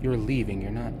you're leaving.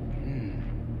 You're not.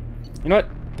 You know what?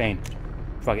 Thane.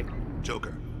 Fuck it.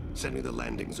 Joker, send me the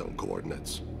landing zone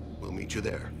coordinates. We'll meet you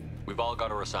there. We've all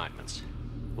got our assignments.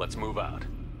 Let's move out.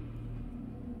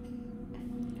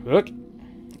 Look.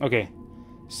 Okay.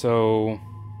 So,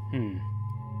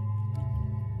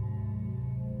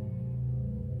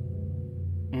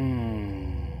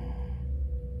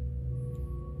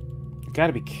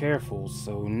 Gotta be careful,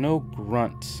 so no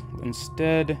Grunt.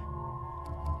 Instead, of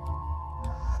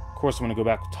course I'm gonna go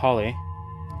back with Tali.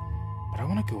 But I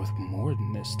wanna go with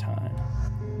Morden this time.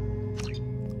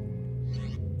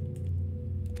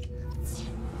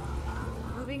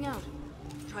 Moving out.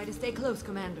 Try to stay close,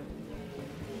 Commander.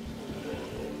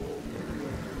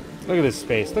 Look at this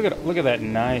space. Look at that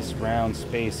nice round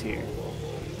space here.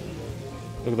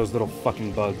 Look at those little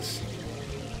fucking bugs.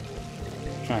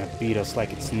 Trying to beat us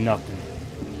like it's nothing.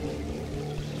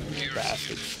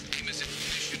 Bastards.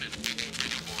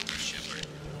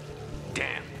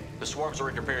 Damn. The swarms are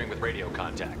interfering with radio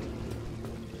contact.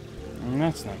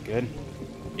 That's not good.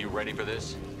 You ready for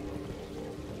this?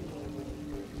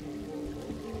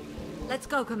 Let's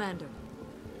go, Commander.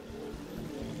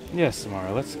 Yes,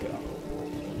 Samara, let's go.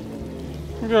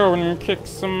 Go and kick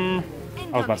some...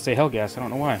 I was about to say Hellgas, I don't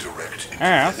know why.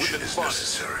 Ass. Is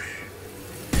necessary.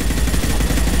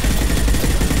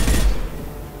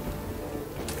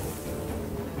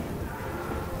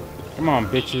 Come on,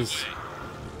 bitches.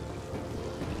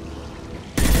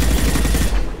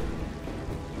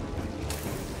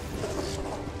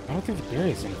 I don't think the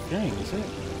barrier is interfering, is it?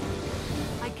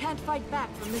 I can't fight back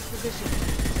from this position.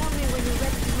 Tell me when you're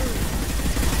ready to move.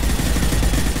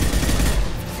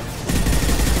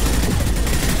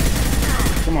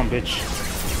 Come on, bitch.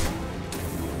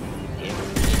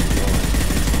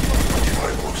 If I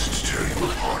must tear you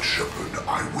apart, Shepard,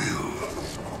 I will.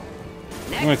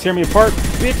 You wanna tear me apart,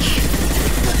 bitch?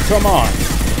 Come on.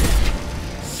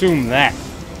 Assume that.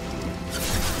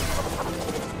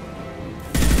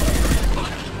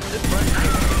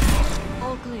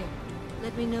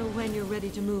 Let me know when you're ready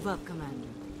to move up, Commander.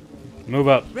 Move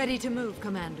up. Ready to move,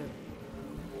 Commander.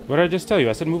 What did I just tell you?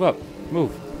 I said move up.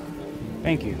 Move.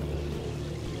 Thank you.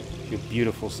 You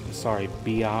beautiful, sorry,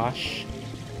 biatch.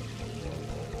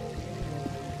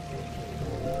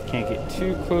 Can't get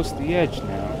too close to the edge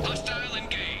now. Hostile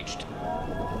engaged.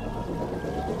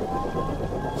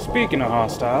 Speaking of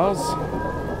hostiles.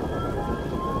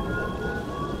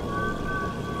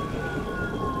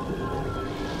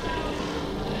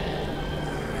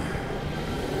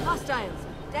 Hostiles,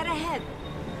 dead ahead.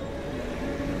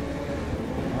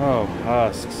 Oh,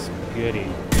 husks. Goody.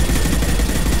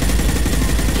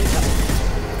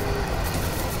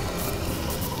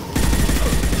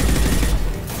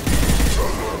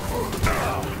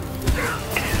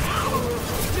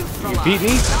 You beat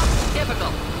me?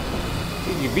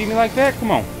 You beat me like that?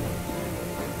 Come on.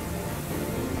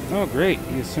 Oh, great.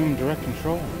 He assumed direct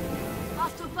control.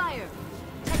 Hostile fire.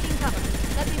 Taking cover.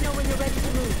 Let me know when you're ready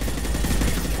to move.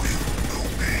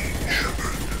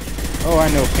 Oh, I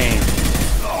know pain.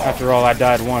 After all, I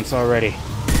died once already.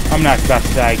 I'm not about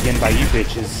to die again by you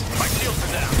bitches. My shields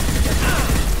are down.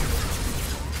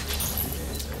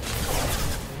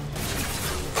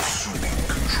 Assuming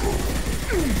control.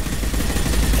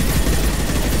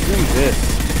 Doing this.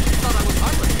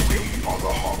 We are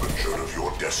the harbinger of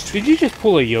your destiny. Did you just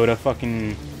pull a Yoda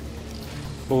fucking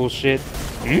bullshit?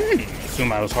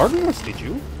 Assume I was harmless, did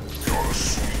you? You're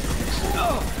assuming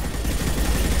control.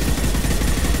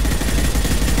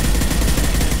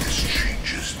 This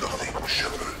changes nothing,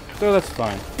 Shepard. So that's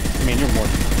fine. I mean, you're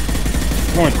Morden.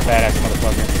 Morden's a badass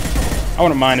motherfucker. I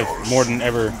wouldn't mind if Morden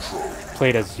ever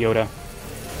played as Yoda.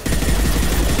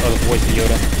 Or the voice of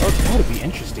Yoda. That would be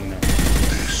interesting, though.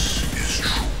 This is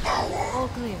true power. All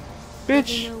clear. Bitch. Let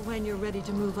me know when you're ready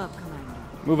to move up, Commander.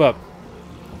 Move up.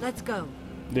 Let's go.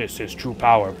 This is true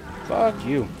power. Fuck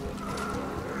you.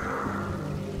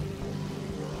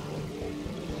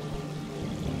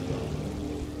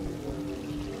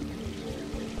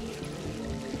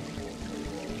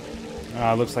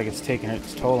 Looks like it's taking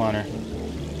its toll on her.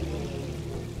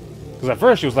 Because at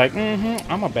first she was like,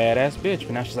 I'm a badass bitch.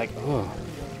 But now she's like,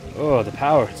 oh, the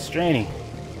power, it's straining.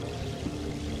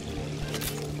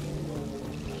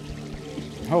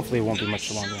 Hopefully it won't be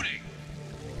much longer.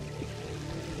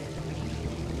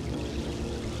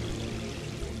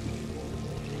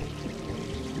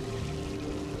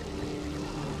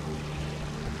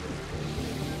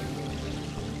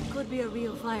 Could be a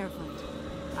real firefight.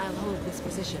 I'll hold this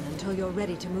position until you're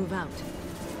ready to move out.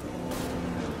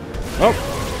 Oh,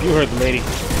 you heard the lady.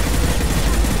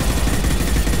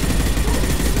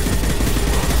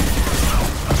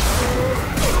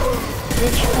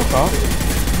 Bitch, fuck off.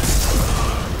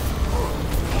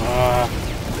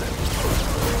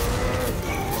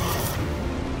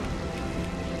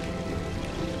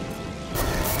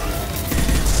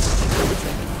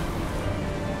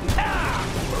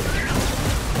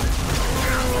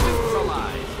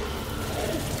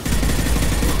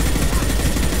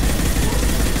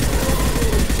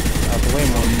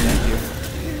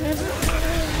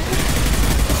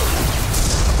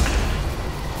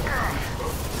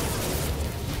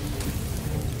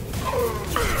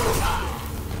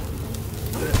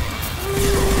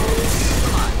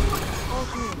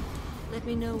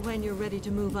 When you're ready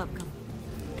to move up,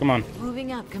 Come on.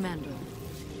 Moving up, Commander.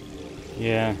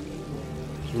 Yeah.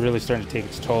 It's really starting to take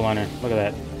its toll on her. Look at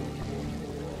that.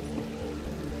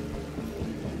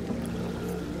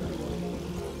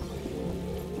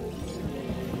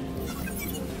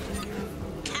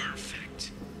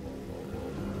 Perfect.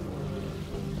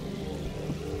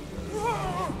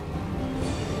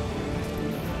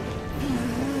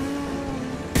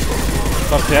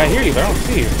 I hear you, but I don't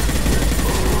see you.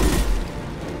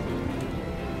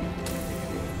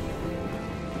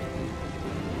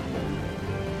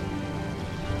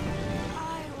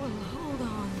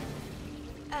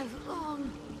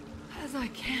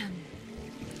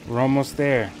 We're almost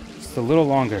there. Just a little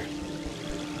longer.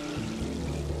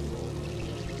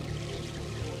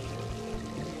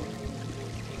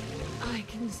 I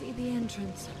can see the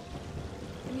entrance.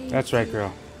 That's right,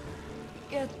 girl.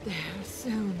 Get there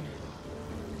soon.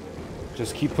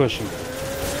 Just keep pushing.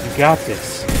 You got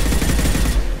this.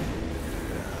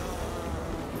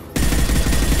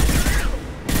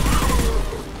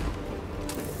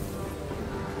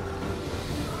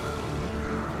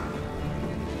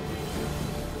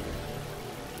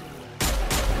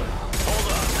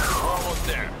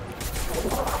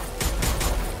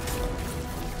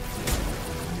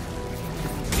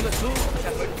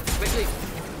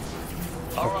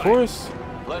 Of course.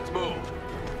 Let's move.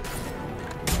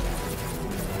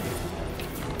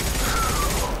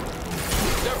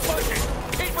 They're pushing.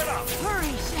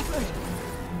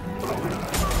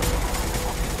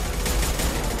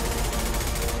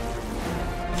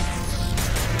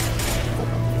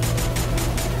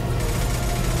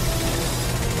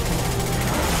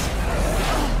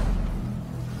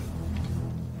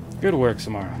 Good work,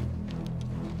 Samara.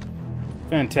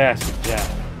 Fantastic job.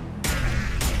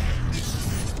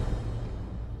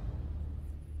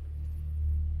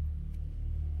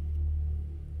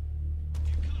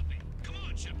 Come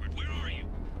on, Shepard, where are you?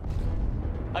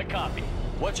 I copy.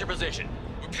 What's your position?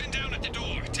 We're pinned down at the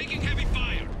door, taking heavy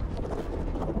fire.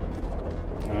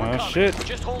 Oh shit.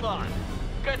 Just hold on.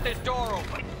 Get this door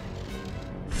open.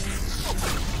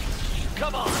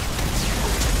 Come on.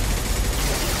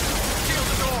 Seal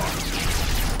the door.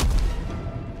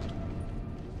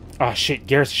 Oh shit,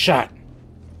 Garrett's shot.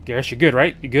 Garrett, you good,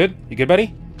 right? You good? You good,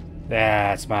 buddy?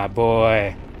 That's my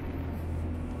boy.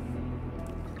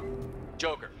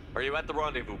 Joker, are you at the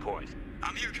rendezvous point?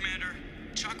 I'm here, Commander.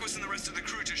 Chakwas and the rest of the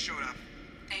crew just showed up.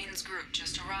 Dane's group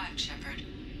just arrived, Shepard.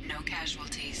 No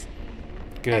casualties.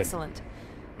 Good. Excellent.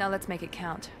 Now let's make it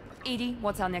count. Edie,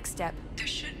 what's our next step? There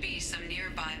should be some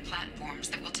nearby platforms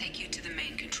that will take you to the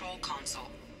main control console.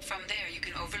 From there, you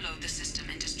can overload the system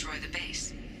and destroy the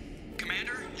base.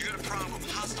 Commander, you got a problem.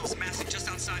 Hostiles massing just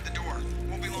outside the door.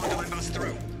 Won't be long till I bust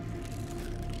through.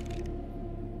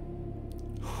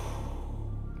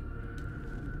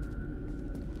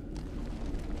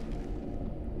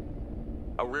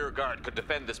 A rear guard could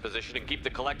defend this position and keep the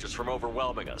collectors from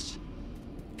overwhelming us.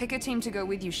 Pick a team to go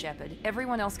with you, Shepard.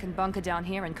 Everyone else can bunker down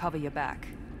here and cover your back.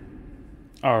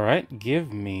 Alright,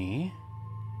 give me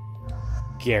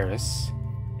Garrus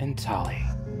and Tali.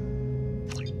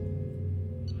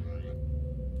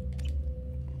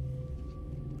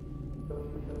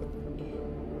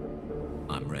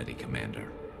 I'm ready, Commander.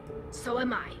 So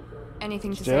am I.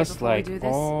 Anything to say Just before like we do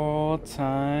this? all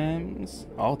times.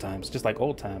 All times, just like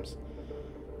old times.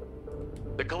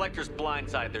 The collectors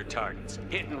blindside their targets,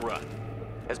 hit and run.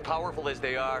 As powerful as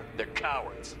they are, they're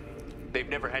cowards. They've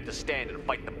never had to stand and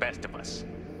fight the best of us.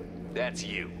 That's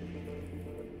you.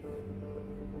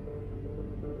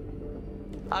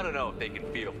 I don't know if they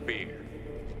can feel fear,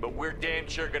 but we're damn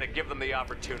sure gonna give them the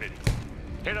opportunity.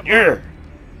 Hit them Yeah. up.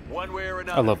 One way or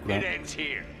another, I love Grant. it ends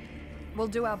here. We'll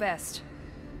do our best.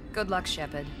 Good luck,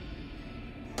 Shepard.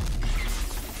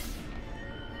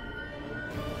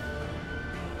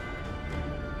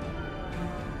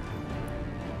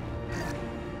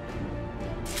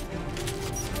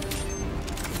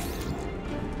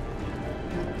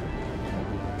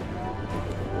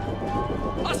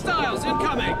 Hostiles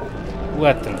incoming!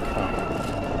 Let them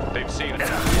come. They've seen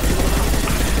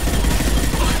us.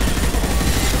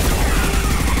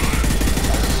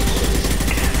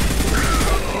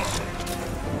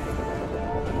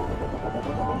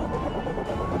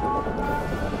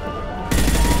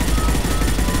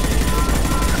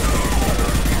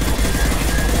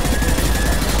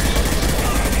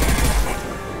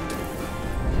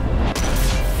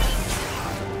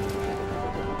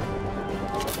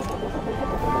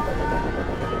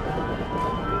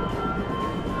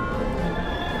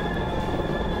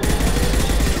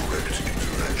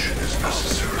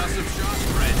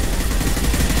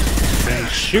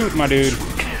 Shoot, my dude.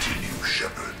 Continue,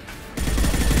 Shepard.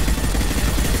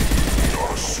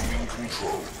 You're assuming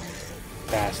control.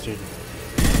 Bastard.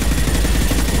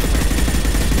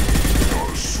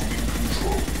 You're assuming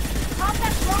control.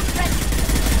 Contact drone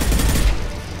ready.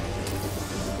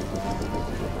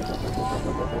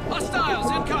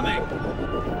 Hostiles incoming!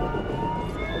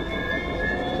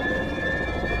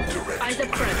 Direct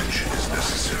intervention is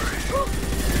necessary.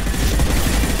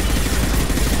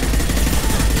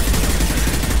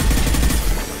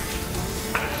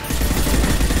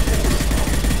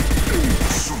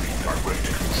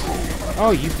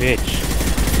 Oh, you bitch.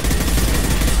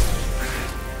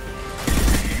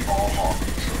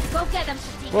 Go get them,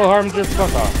 Shatika. Well, Harbinger,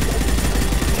 fuck off.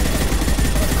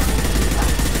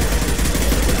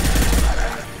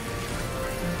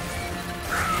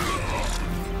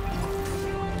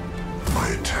 My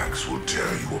attacks will tear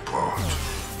you apart.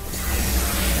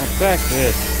 Attack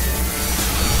this.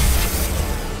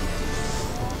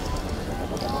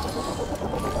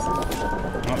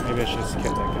 Oh, maybe I should have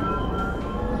kept that guy.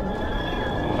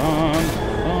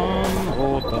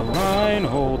 Hold the line,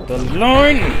 hold the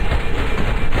line!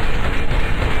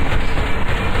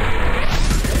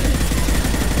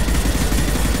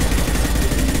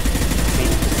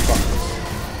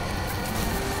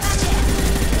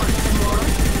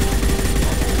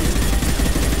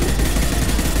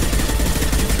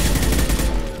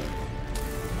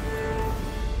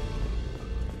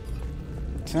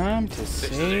 Time to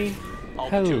say All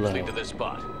the tubes hello. lead to this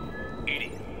spot.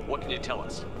 Edie, what can you tell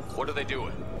us? What are they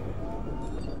doing?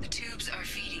 The tubes are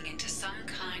feeding into some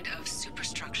kind of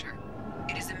superstructure.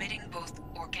 It is emitting both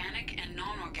organic and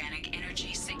non-organic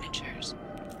energy signatures.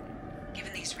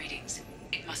 Given these readings,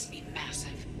 it must be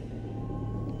massive.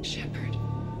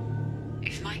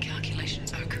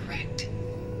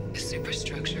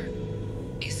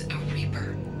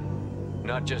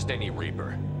 Not just any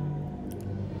Reaper.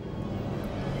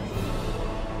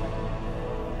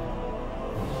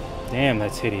 Damn,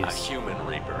 that's A hideous. human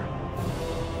Reaper.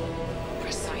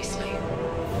 Precisely.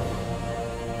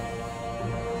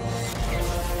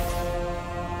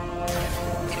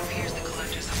 It appears the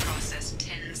collectors have processed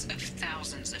tens of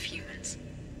thousands of humans.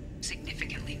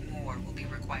 Significantly more will be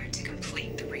required to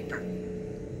complete the Reaper.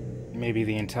 Maybe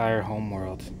the entire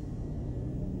homeworld.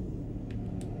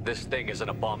 This thing is an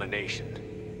abomination.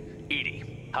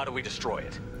 Edie, how do we destroy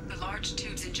it? The large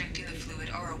tubes injecting the fluid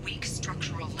are a weak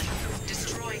structural link.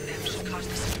 Destroying them should cause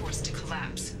the supports to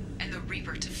collapse, and the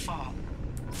Reaper to fall.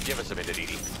 Give us a minute,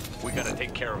 Edie. We gotta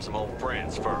take care of some old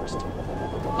friends first.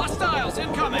 Hostiles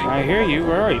incoming! I hear you.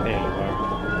 Where are you? There you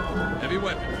are. Heavy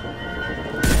weapon.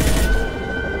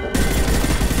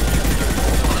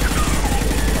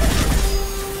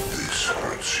 This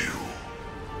hurts you.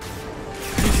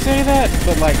 You say that,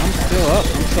 but like, I'm still up.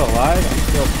 I'm still alive. I'm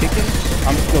still kicking.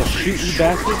 I'm still shooting you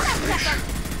bastards.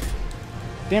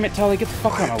 Damn it, Tully, get the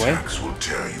fuck out of my way. Attacks will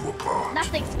tear you apart.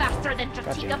 Nothing's faster than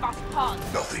Jatiga Pawn.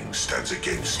 Nothing stands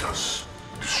against us.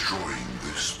 Destroying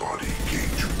this body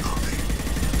gains you nothing.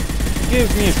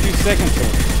 Gives me a few seconds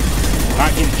of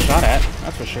not getting shot at,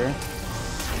 that's for sure.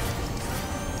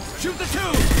 Shoot the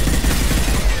tube!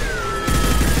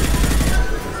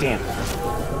 Damn.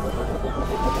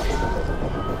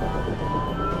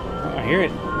 Oh, I hear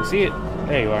it. I see it.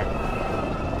 There you are.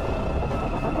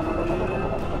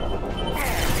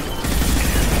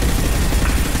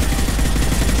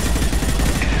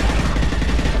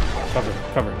 Cover,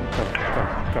 cover, cover,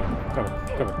 cover, cover, cover,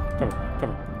 cover, cover,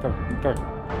 cover, cover, cover.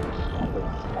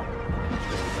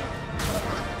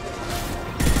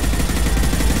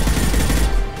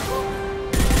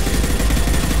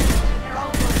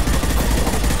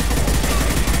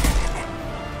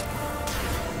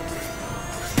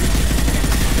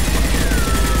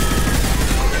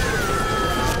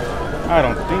 I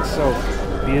don't think so,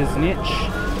 biznitch.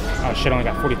 Oh shit, only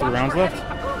got 43 rounds left.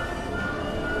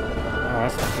 Oh,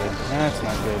 that's not good. That's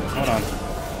not good. Hold on.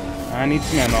 I need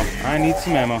some ammo. I need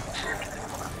some ammo.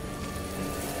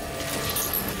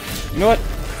 You know what?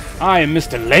 I am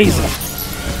Mr. Laser.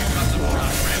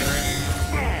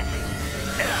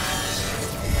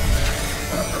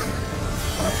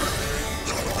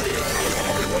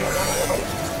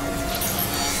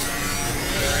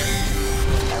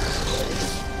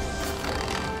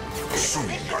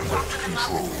 Assuming direct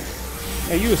control.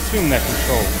 Hey, you assume that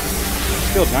control. You're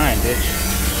still dying, bitch.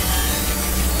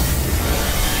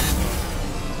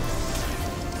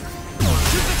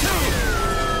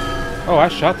 Oh, I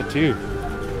shot the tube.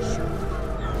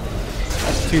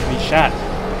 That's tube be shot.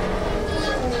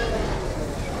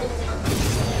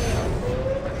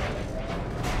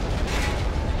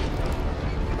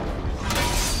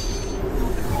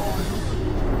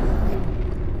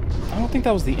 I don't think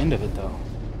that was the end of it, though.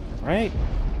 Right?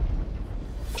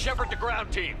 Shepard to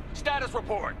ground team. Status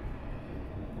report.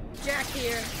 Jack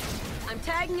here. I'm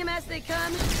tagging him as they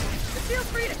come, but feel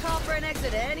free to call for an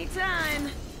exit any time.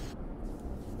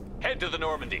 Head to the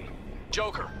Normandy.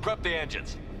 Joker, prep the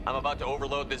engines. I'm about to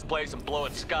overload this place and blow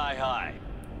it sky high.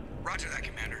 Roger that,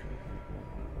 Commander.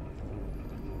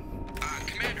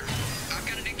 Commander, I've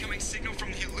got an incoming signal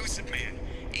from the elusive man.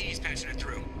 Edie's patching it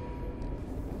through.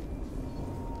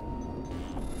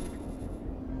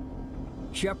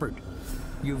 Shepard,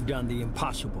 you've done the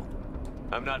impossible.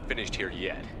 I'm not finished here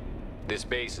yet. This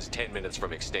base is 10 minutes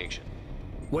from extinction.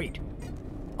 Wait.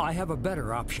 I have a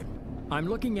better option. I'm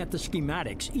looking at the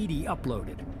schematics Edie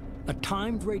uploaded. A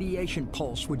timed radiation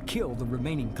pulse would kill the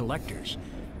remaining collectors,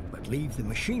 but leave the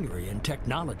machinery and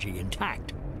technology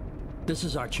intact. This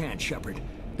is our chance, Shepard.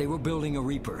 They were building a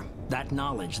Reaper. That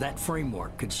knowledge, that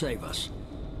framework could save us.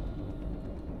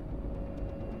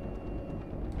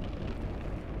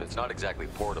 It's not exactly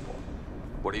portable.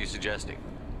 What are you suggesting?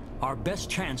 Our best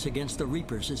chance against the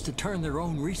Reapers is to turn their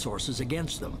own resources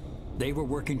against them. They were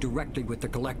working directly with the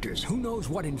collectors. Who knows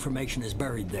what information is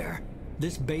buried there?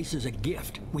 This base is a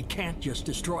gift. We can't just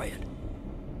destroy it.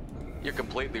 You're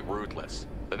completely ruthless.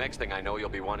 The next thing I know, you'll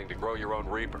be wanting to grow your own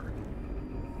Reaper.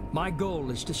 My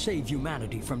goal is to save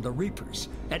humanity from the Reapers,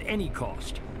 at any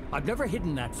cost. I've never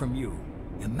hidden that from you.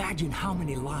 Imagine how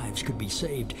many lives could be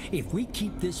saved if we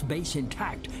keep this base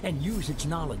intact and use its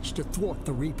knowledge to thwart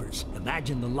the Reapers.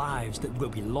 Imagine the lives that will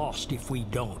be lost if we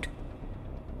don't.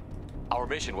 Our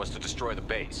mission was to destroy the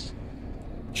base.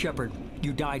 Shepard,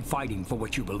 you died fighting for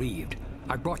what you believed.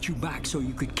 I brought you back so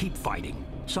you could keep fighting.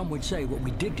 Some would say what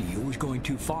we did to you was going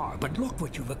too far, but look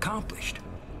what you've accomplished.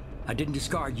 I didn't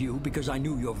discard you because I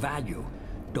knew your value.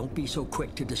 Don't be so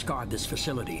quick to discard this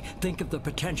facility. Think of the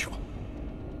potential.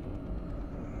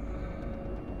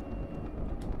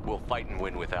 We'll fight and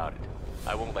win without it.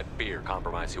 I won't let fear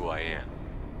compromise who I am.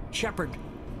 Shepard,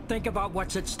 think about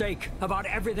what's at stake, about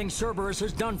everything Cerberus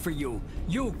has done for you.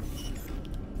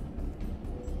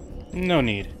 No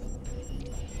need.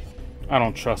 I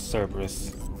don't trust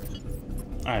Cerberus.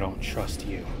 I don't trust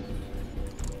you.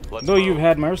 Though you've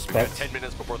had my respect. 10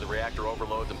 minutes before the reactor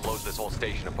overloads and blows this whole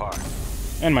station apart.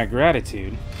 And my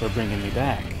gratitude for bringing me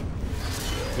back.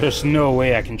 There's no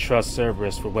way I can trust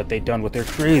Cerberus for what they've done with their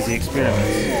crazy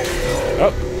experiments.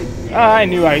 Oh, I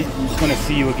knew I was gonna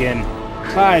see you again.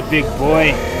 Hi, big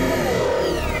boy.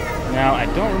 Now, I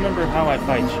don't remember how I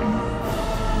fight you.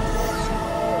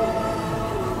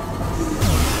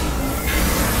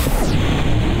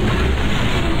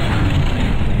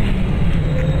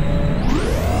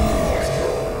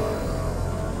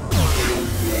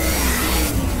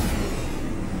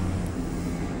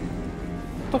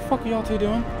 What the fuck are y'all two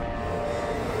doing?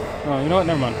 Oh, you know what?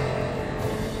 Never mind.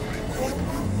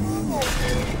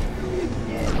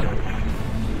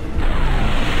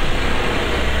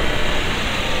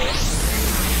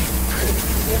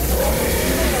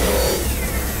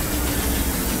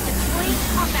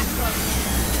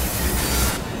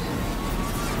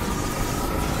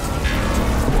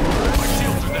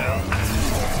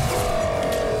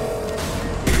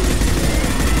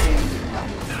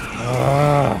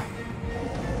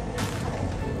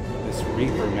 This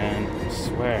Reaper, man, I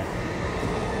swear.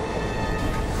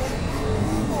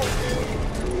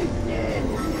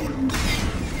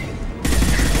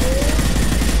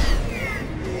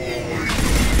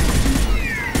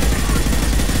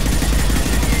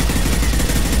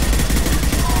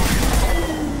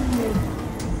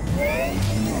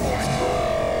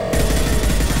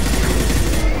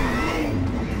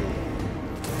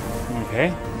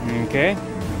 Okay.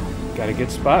 Got a good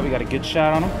spot. We got a good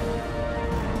shot on him.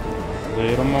 A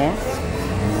little more.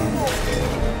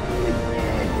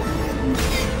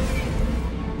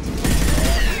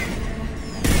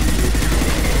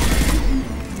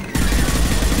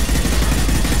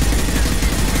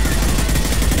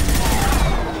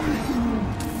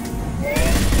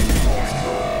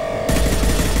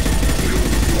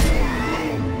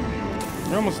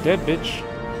 You're almost dead, bitch.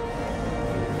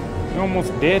 You're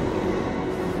almost dead.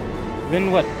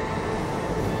 Then what?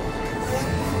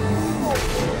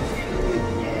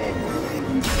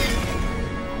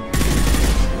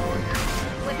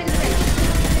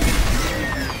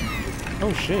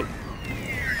 Oh shit.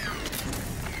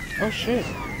 Oh shit.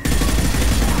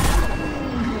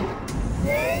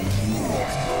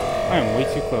 I am way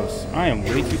too close. I am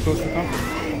way too close for comfort.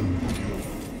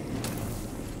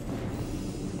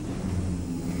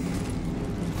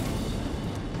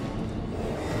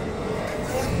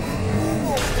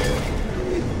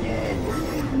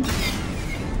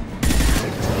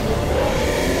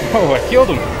 Oh, I killed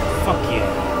him! Fuck yeah.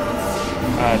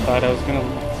 I thought I was gonna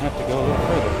have to go a little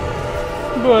further.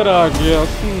 But I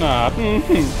guess not.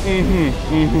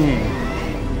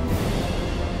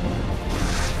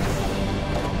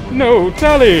 No,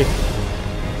 Tally!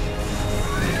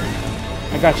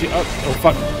 I got you. Oh,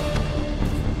 fuck.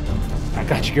 I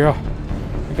got you, girl.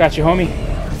 I got you, homie.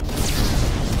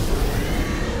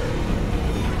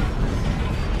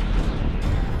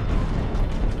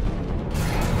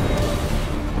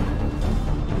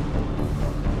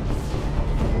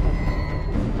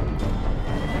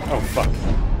 Oh, fuck.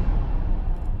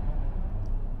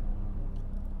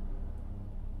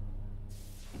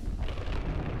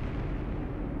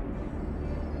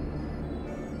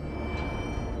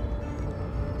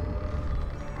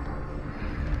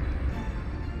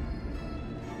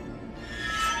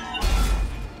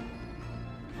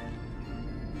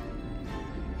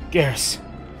 Garrus,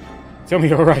 tell me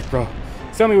you're alright, bro.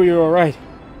 Tell me you're alright.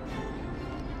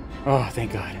 Oh,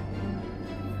 thank God.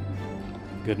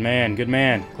 Good man, good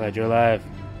man. Glad you're alive.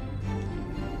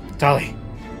 Tali.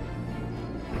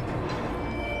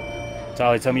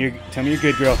 Tali, tell me you're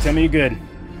good, girl. Tell me you're good.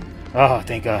 Oh,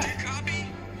 thank God. Copy?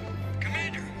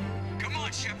 Commander, come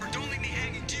on, Shepard. Don't leave me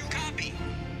hanging. Do you copy?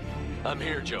 I'm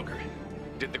here, Joker.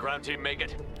 Did the ground team make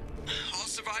it? All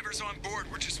survivors on board.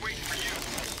 We're just waiting for you.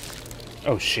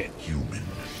 Oh, shit. Human,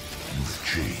 you've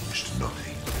changed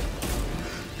nothing.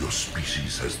 Your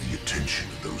species has the attention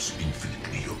of those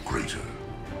infinitely or greater.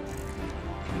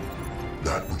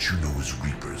 That which you know as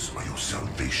Reapers are your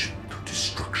salvation through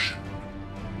destruction.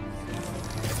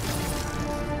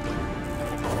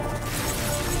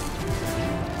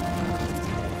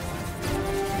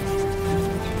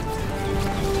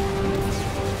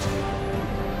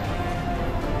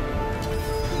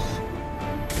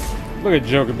 Look at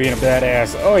Joker being a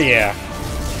badass. Oh, yeah.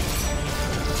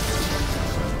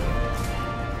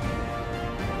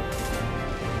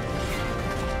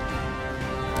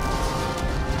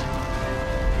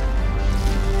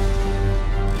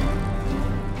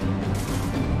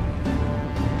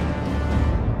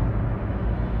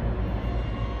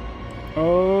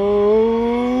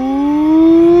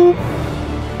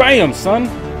 Damn, son.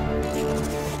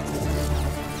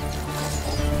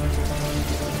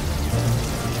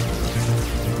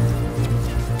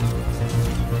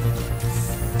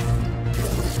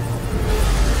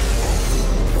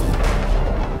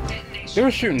 They were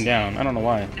shooting down. I don't know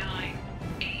why.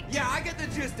 Yeah, I get the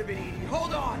gist of it, Edie.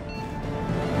 Hold on.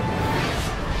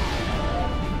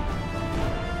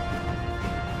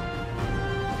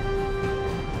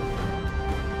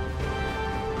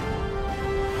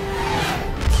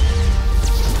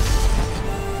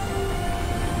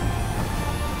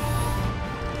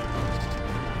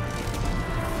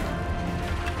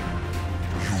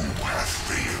 You have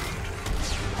failed.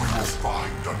 We will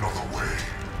find another way.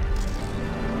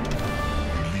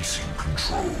 Releasing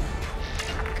control.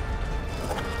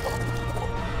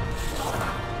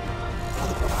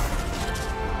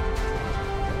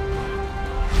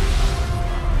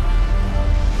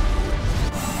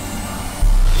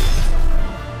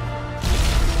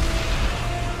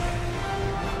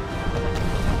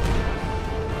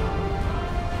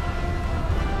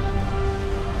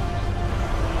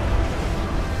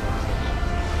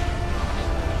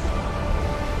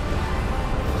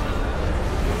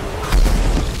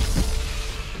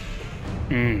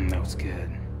 That was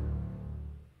good.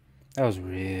 That was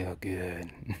real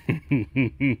good.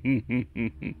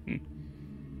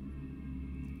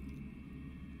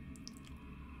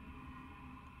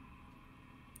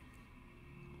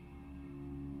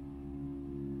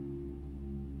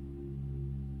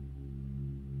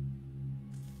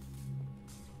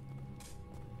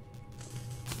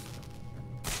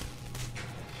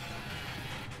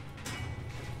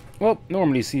 Well,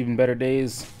 normally see even better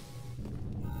days.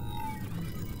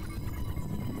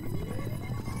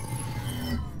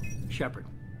 Shepard,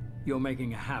 you're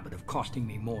making a habit of costing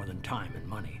me more than time and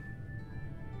money.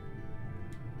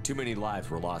 Too many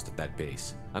lives were lost at that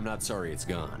base. I'm not sorry it's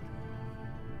gone.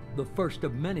 The first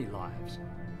of many lives.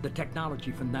 The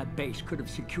technology from that base could have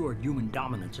secured human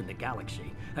dominance in the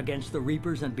galaxy against the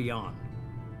Reapers and beyond.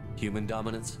 Human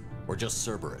dominance? Or just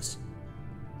Cerberus?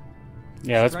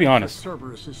 Yeah, let's be honest. Strength for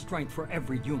Cerberus is strength for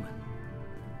every human.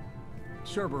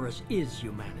 Cerberus is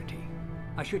humanity.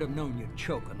 I should have known you'd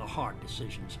choke on the hard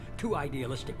decisions. Too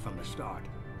idealistic from the start.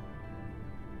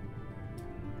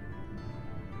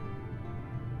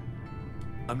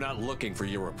 I'm not looking for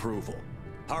your approval.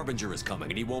 Harbinger is coming,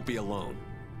 and he won't be alone.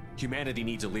 Humanity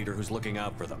needs a leader who's looking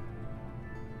out for them.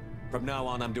 From now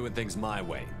on, I'm doing things my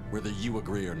way, whether you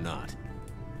agree or not.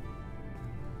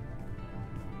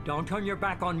 Don't turn your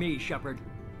back on me, Shepard.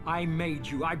 I made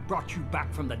you. I brought you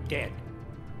back from the dead.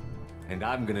 And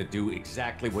I'm gonna do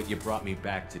exactly what you brought me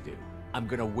back to do. I'm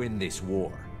gonna win this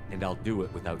war, and I'll do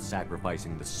it without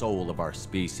sacrificing the soul of our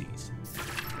species.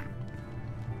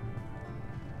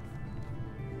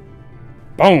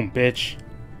 Boom, bitch.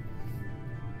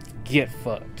 Get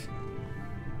fucked.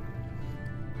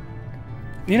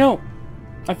 You know,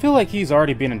 I feel like he's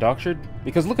already been indoctrinated,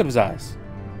 because look at his eyes.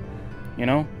 You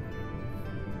know?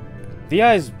 The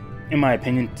eyes, in my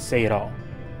opinion, say it all.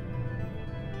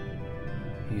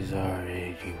 He's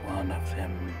already one of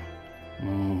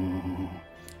them.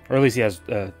 Or at least he has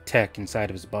tech inside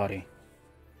of his body.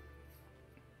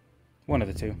 One of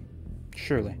the two.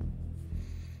 Surely.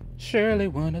 Surely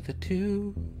one of the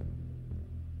two.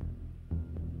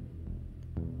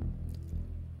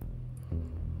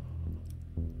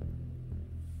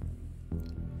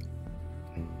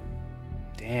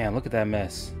 Damn, look at that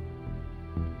mess.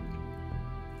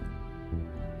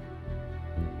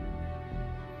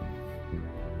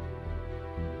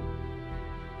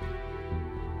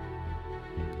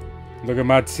 Look at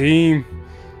my team.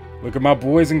 Look at my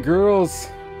boys and girls.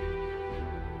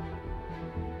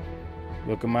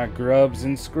 Look at my grubs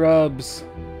and scrubs.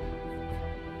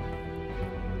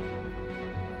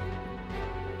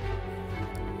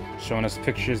 Showing us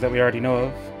pictures that we already know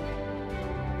of.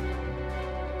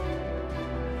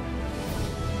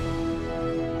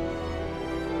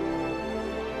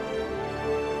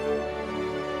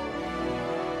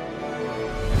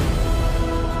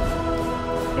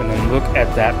 And then look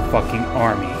at that fucking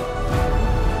army.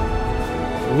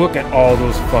 Look at all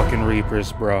those fucking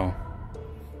Reapers, bro.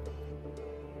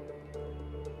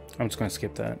 I'm just gonna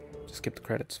skip that. Just skip the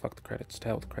credits. Fuck the credits. To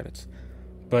hell with the credits.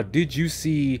 But did you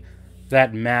see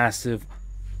that massive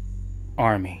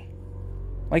army?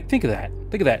 Like, think of that.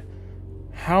 Think of that.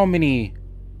 How many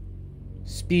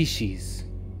species?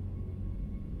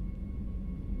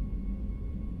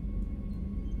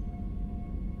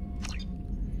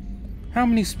 How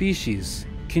many species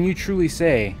can you truly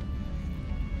say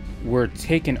were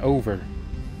taken over?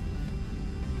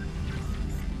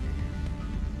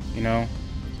 You know?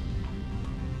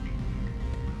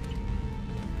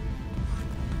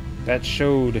 that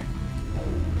showed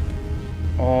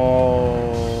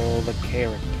all the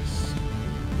characters.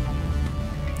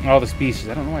 All the species.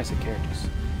 I don't know why I said characters.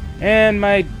 And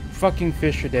my fucking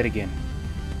fish are dead again.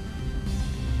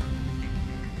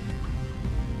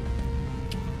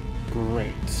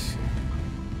 Great.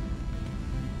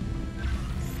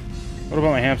 What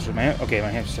about my hamster? Okay, my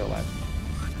hamster's still alive.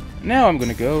 Now I'm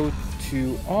gonna go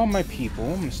to all my people.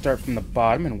 I'm gonna start from the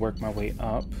bottom and work my way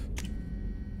up.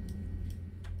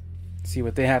 See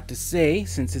what they have to say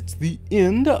since it's the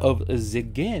end of the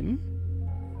game.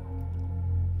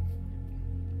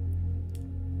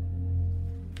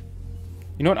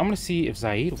 You know what? I'm gonna see if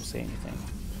Zaid will say anything.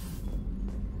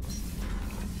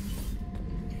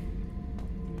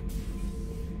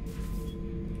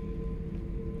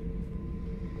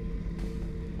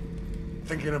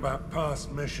 Thinking about past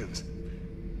missions.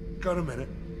 Got a minute?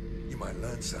 You might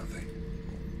learn something.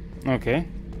 Okay.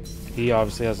 He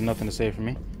obviously has nothing to say for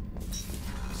me.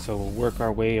 So we'll work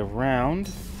our way around.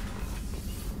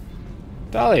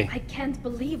 Dolly! I can't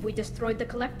believe we destroyed the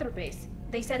collector base.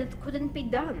 They said it couldn't be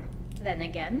done. Then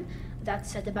again, that's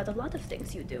said about a lot of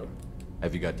things you do.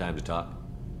 Have you got time to talk?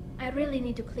 I really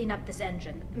need to clean up this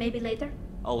engine. Maybe later?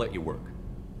 I'll let you work.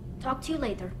 Talk to you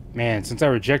later. Man, since I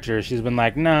rejected her, she's been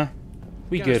like, nah,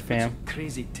 we good, fam.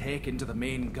 Crazy tech into the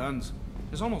main guns.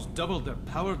 It's almost doubled their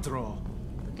power draw.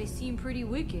 But they seem pretty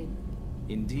wicked.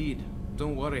 Indeed.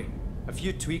 Don't worry. A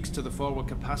few tweaks to the forward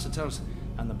capacitors,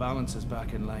 and the balance is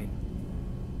back in line.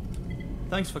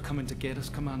 Thanks for coming to get us,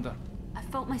 Commander. I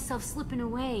felt myself slipping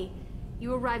away.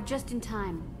 You arrived just in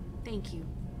time. Thank you.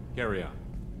 Carry on.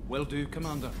 Will do,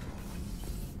 Commander.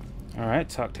 Alright,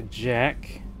 talk to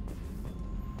Jack.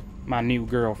 My new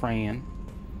girlfriend.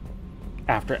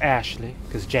 After Ashley,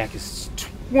 because Jack is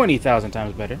 20,000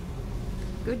 times better.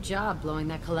 Good job blowing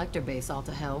that collector base all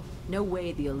to hell. No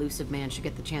way the elusive man should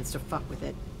get the chance to fuck with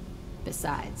it.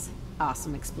 Besides,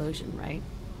 awesome explosion, right?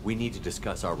 We need to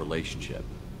discuss our relationship.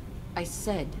 I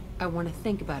said I want to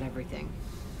think about everything.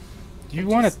 You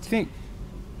want to think?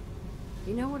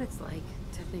 You know what it's like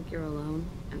to think you're alone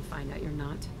and find out you're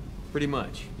not? Pretty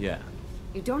much, yeah.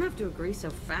 You don't have to agree so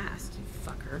fast,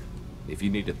 you fucker. If you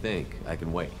need to think, I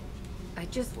can wait.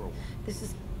 This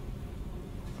is...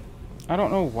 I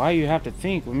don't know why you have to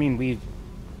think. I mean, we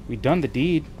done the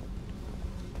deed.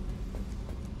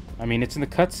 I mean, it's in the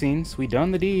cutscenes. We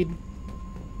done the deed.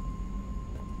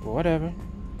 Whatever.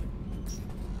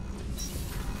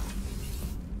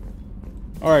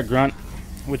 Alright, Grunt.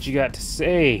 What you got to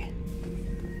say?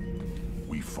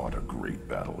 We fought a great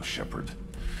battle, Shepard.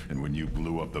 And when you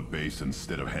blew up the base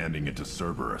instead of handing it to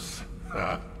Cerberus.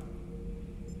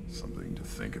 Something to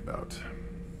think about.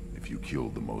 If you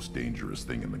killed the most dangerous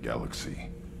thing in the galaxy,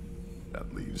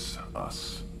 that leaves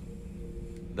us.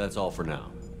 That's all for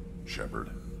now. Shepard.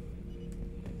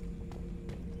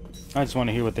 I just want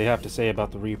to hear what they have to say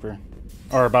about the Reaper.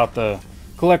 Or about the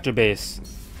collector base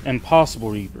and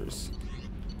possible Reapers.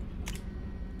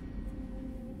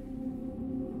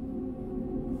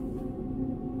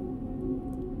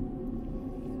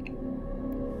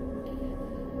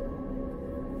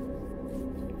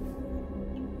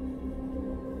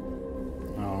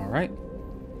 Alright.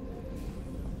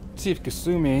 See if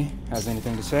Kasumi has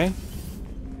anything to say.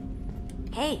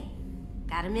 Hey,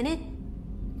 got a minute?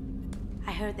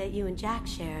 I heard that you and Jack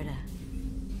shared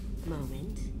a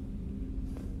moment.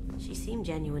 She seemed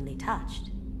genuinely touched.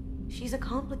 She's a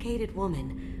complicated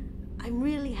woman. I'm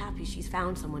really happy she's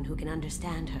found someone who can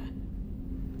understand her.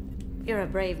 You're a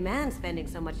brave man spending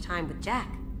so much time with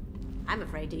Jack. I'm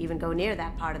afraid to even go near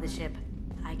that part of the ship.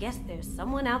 I guess there's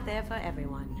someone out there for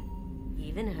everyone.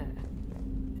 Even her.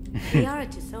 Liara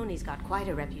Tisoni's got quite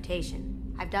a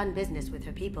reputation. I've done business with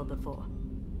her people before.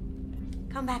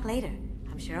 Come back later.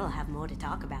 I'm sure I'll have more to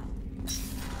talk about.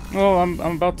 Well, I'm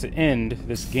about to end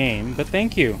this game, but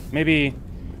thank you. Maybe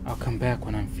I'll come back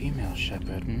when I'm female,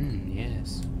 Shepard.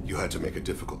 Yes. You had to make a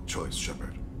difficult choice,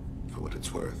 Shepard. For what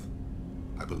it's worth,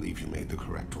 I believe you made the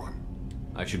correct one.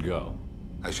 I should go.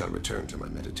 I shall return to my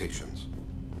meditations.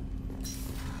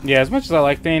 Yeah, as much as I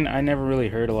like Thane, I never really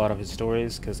heard a lot of his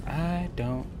stories, because I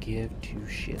don't give two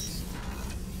shits.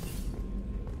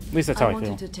 At least that's how I feel. I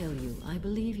wanted to tell you, I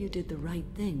believe you did the right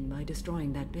thing by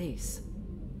destroying that base.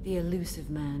 The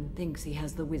elusive man thinks he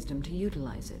has the wisdom to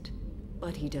utilize it,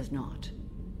 but he does not.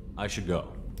 I should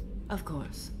go. Of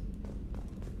course.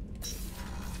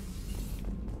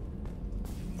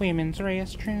 Women's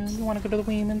restroom. You want to go to the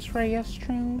women's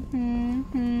restroom?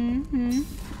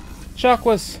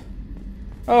 Chakwas.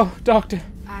 Oh, Doctor.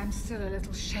 I'm still a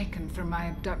little shaken from my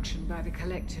abduction by the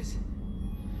collectors.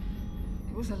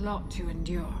 It was a lot to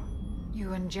endure.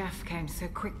 You and Jeff came so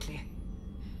quickly.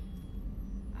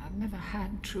 I've never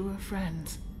had truer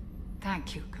friends.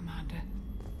 Thank you, Commander.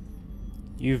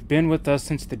 You've been with us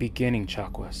since the beginning,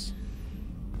 Chakwas.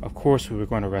 Of course we were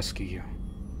going to rescue you,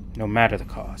 no matter the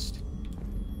cost.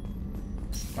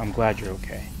 I'm glad you're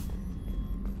okay.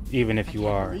 Even if you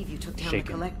are I believe you took down shaken.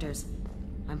 the collectors.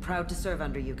 I'm proud to serve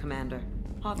under you, Commander.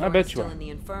 I bet you still are. in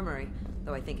the infirmary,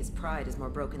 though I think his pride is more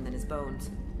broken than his bones.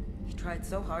 He tried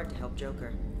so hard to help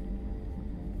Joker.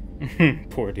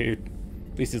 Poor dude.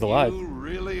 At least he's alive. You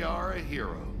really are a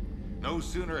hero. No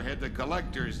sooner had the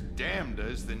collectors damned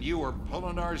us than you were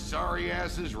pulling our sorry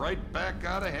asses right back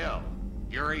out of hell.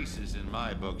 You're aces in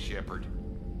my book, Shepard.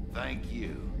 Thank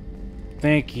you.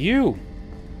 Thank you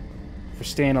for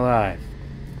staying alive.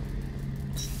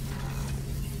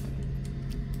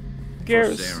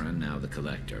 First Sarah, now the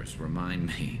collectors. Remind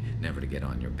me never to get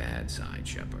on your bad side,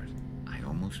 Shepard. I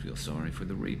almost feel sorry for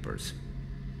the Reapers.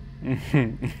 Talk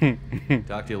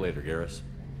to you later, Garrus.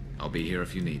 I'll be here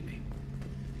if you need me.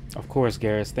 Of course,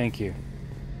 Garrus. Thank you.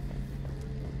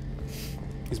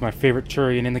 He's my favorite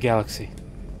Turian in the galaxy.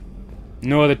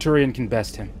 No other Turian can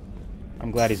best him.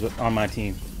 I'm glad he's on my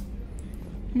team.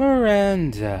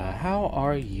 Miranda, how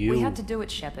are you? We had to do it,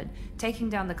 Shepard. Taking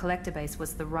down the collector base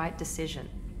was the right decision.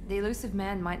 The elusive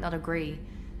man might not agree,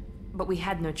 but we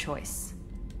had no choice.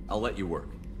 I'll let you work.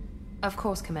 Of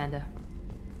course, Commander.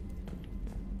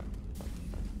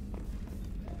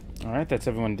 Alright, that's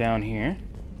everyone down here.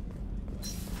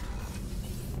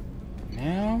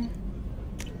 Now,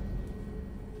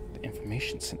 the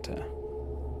information center.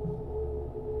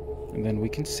 And then we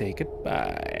can say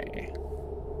goodbye.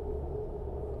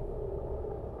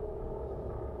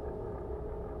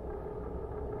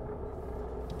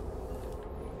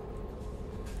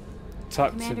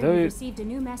 Talk Commander, to those. you received a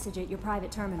new message at your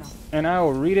private terminal. And I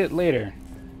will read it later.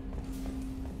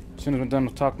 As soon as we're done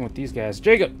with talking with these guys.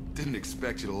 Jacob! Didn't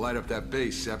expect you to light up that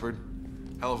base, Shepard.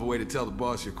 Hell of a way to tell the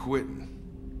boss you're quitting.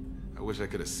 I wish I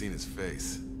could have seen his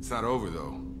face. It's not over,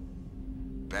 though.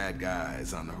 Bad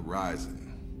guys on the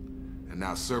horizon. And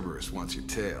now Cerberus wants your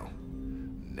tail.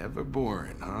 Never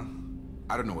boring, huh?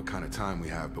 I don't know what kind of time we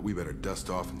have, but we better dust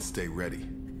off and stay ready.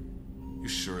 You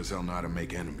sure as hell know how to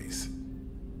make enemies.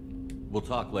 We'll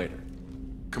talk later.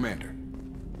 Commander.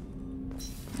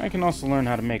 I can also learn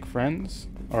how to make friends.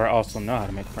 Or I also know how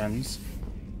to make friends.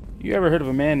 You ever heard of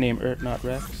a man named Not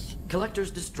Rex? Collectors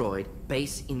destroyed,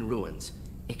 base in ruins.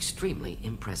 Extremely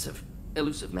impressive.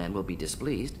 Elusive man will be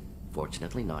displeased.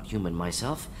 Fortunately, not human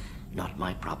myself. Not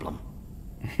my problem.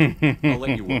 I'll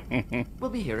let you work.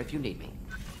 We'll be here if you need me.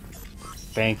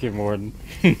 Thank you, Morden.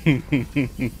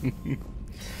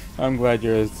 I'm glad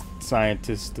you're a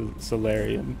scientist,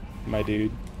 Solarian, my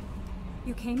dude.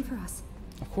 You came for us.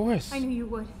 Of course. I knew you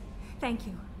would. Thank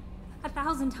you.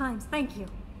 1,000 times, thank you.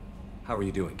 How are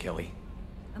you doing, Kelly?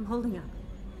 I'm holding up.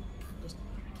 Just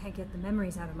can't get the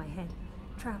memories out of my head.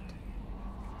 Trapped.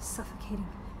 Suffocating.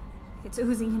 It's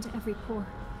oozing into every pore.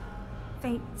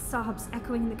 Faint sobs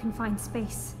echoing in the confined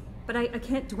space. But I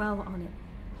can't dwell on it.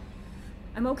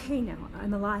 I'm okay now.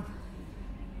 I'm alive.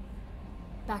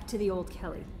 Back to the old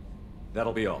Kelly.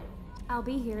 That'll be all. I'll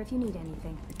be here if you need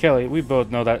anything. Kelly, we both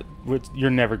know that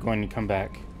you're never going to come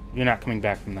back. You're not coming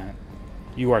back from that.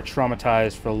 You are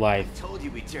traumatized for life. Told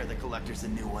you we'd tear the collectors a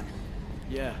new one.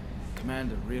 Yeah,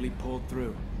 Commander really pulled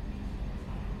through.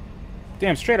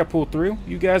 Damn straight I pulled through.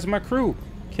 You guys are my crew.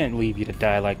 Can't leave you to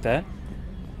die like that.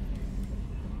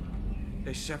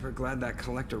 Hey, Shepard, glad that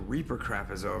Collector Reaper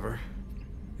crap is over.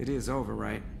 It is over,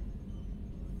 right?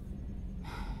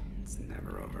 It's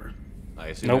never over. I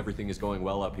assume everything is going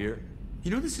well up here?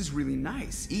 You know, this is really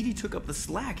nice. Edie took up the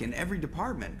slack in every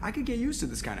department. I could get used to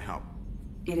this kind of help.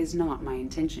 It is not my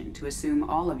intention to assume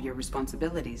all of your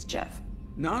responsibilities, Jeff.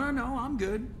 No, I'm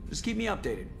good. Just keep me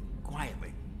updated.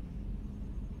 Quietly.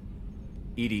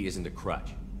 Edie isn't a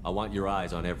crutch. I want your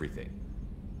eyes on everything.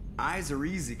 Eyes are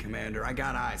easy, Commander. I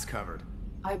got eyes covered.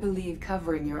 I believe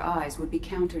covering your eyes would be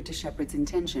counter to Shepard's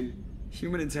intention.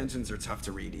 Human intentions are tough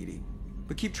to read, Edie.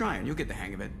 But keep trying. You'll get the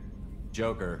hang of it.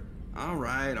 Joker. All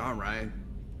right.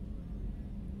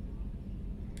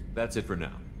 That's it for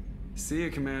now. See you,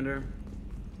 Commander.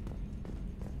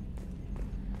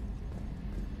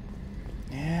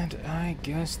 And I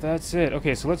guess that's it.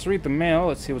 Okay, so let's read the mail.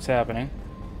 Let's see what's happening.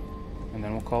 And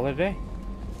then we'll call it a day.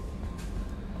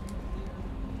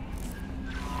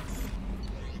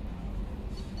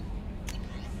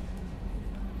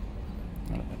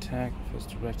 Attack was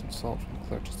direct assault from the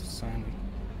collectors to sign.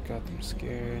 We got them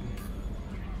scared.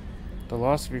 The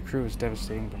loss of your crew is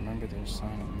devastating, but remember there's a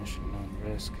sign of the mission, no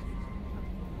risk.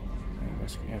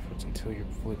 Rescue efforts until you're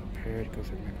fully prepared. Go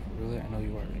through the really. I know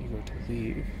you are eager to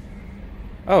leave.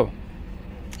 Oh,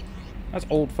 that's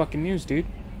old fucking news, dude.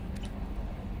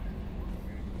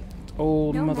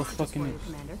 old No messages motherfucking for you, news.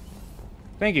 Commander.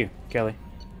 Thank you, Kelly.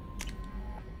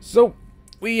 So,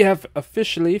 we have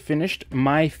officially finished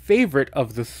my favorite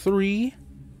of the 3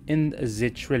 in the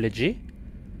trilogy.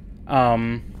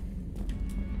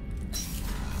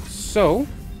 So,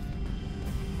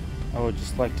 I would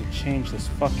just like to change this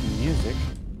fucking music.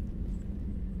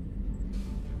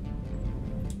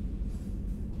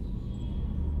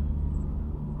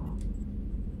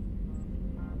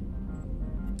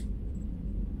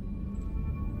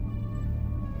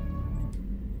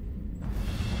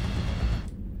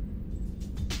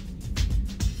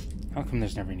 How come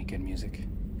there's never any good music?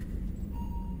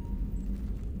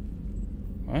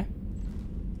 What?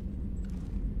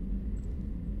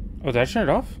 Oh, did I turn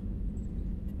it off?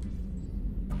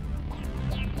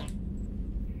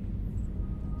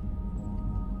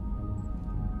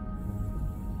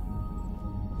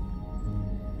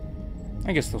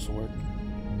 I guess this will work.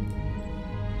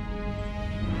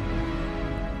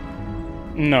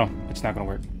 No, it's not gonna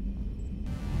work.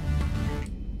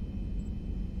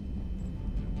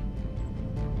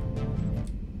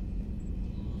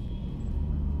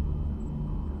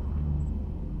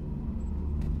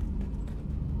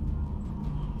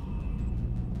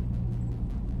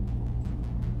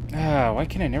 Why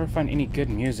can I never find any good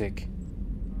music?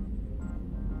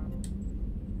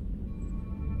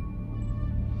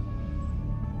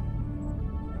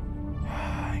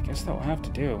 I guess that will have to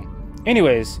do.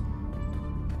 Anyways,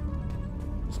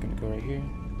 just gonna go right here.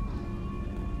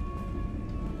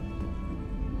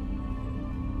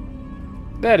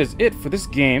 That is it for this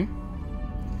game.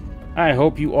 I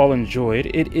hope you all enjoyed.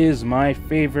 It is my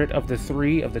favorite of the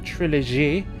 3 of the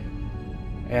trilogy.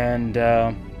 And,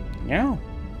 yeah.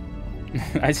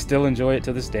 I still enjoy it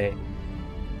to this day.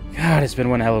 God, it's been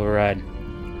one hell of a ride.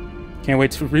 Can't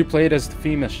wait to replay it as the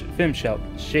fem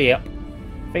shape.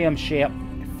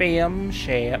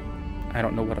 I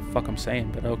don't know what the fuck I'm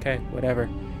saying, but okay, whatever.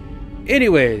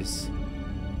 Anyways,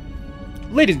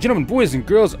 ladies and gentlemen, boys and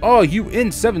girls, all you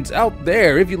N7s out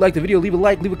there, if you liked the video, leave a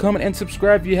like, leave a comment, and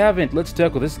subscribe if you haven't. Let's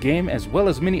tackle this game as well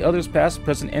as many others past,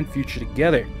 present, and future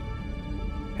together.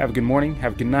 Have a good morning,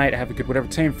 have a good night, have a good whatever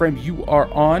time frame you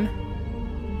are on.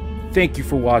 Thank you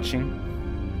for watching.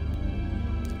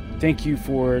 Thank you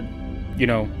for, you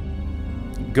know,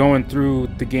 going through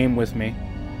the game with me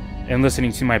and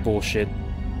listening to my bullshit.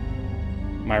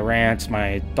 My rants,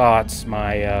 my thoughts,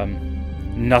 my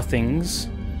nothings.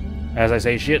 As I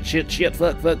say, shit,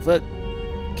 fuck,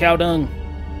 cow dung,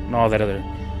 and all that other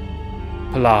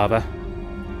palaver.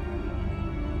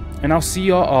 And I'll see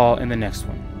y'all all in the next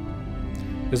one.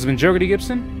 This has been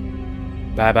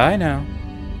JokerDGibson. Bye-bye now.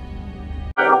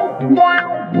 Wow.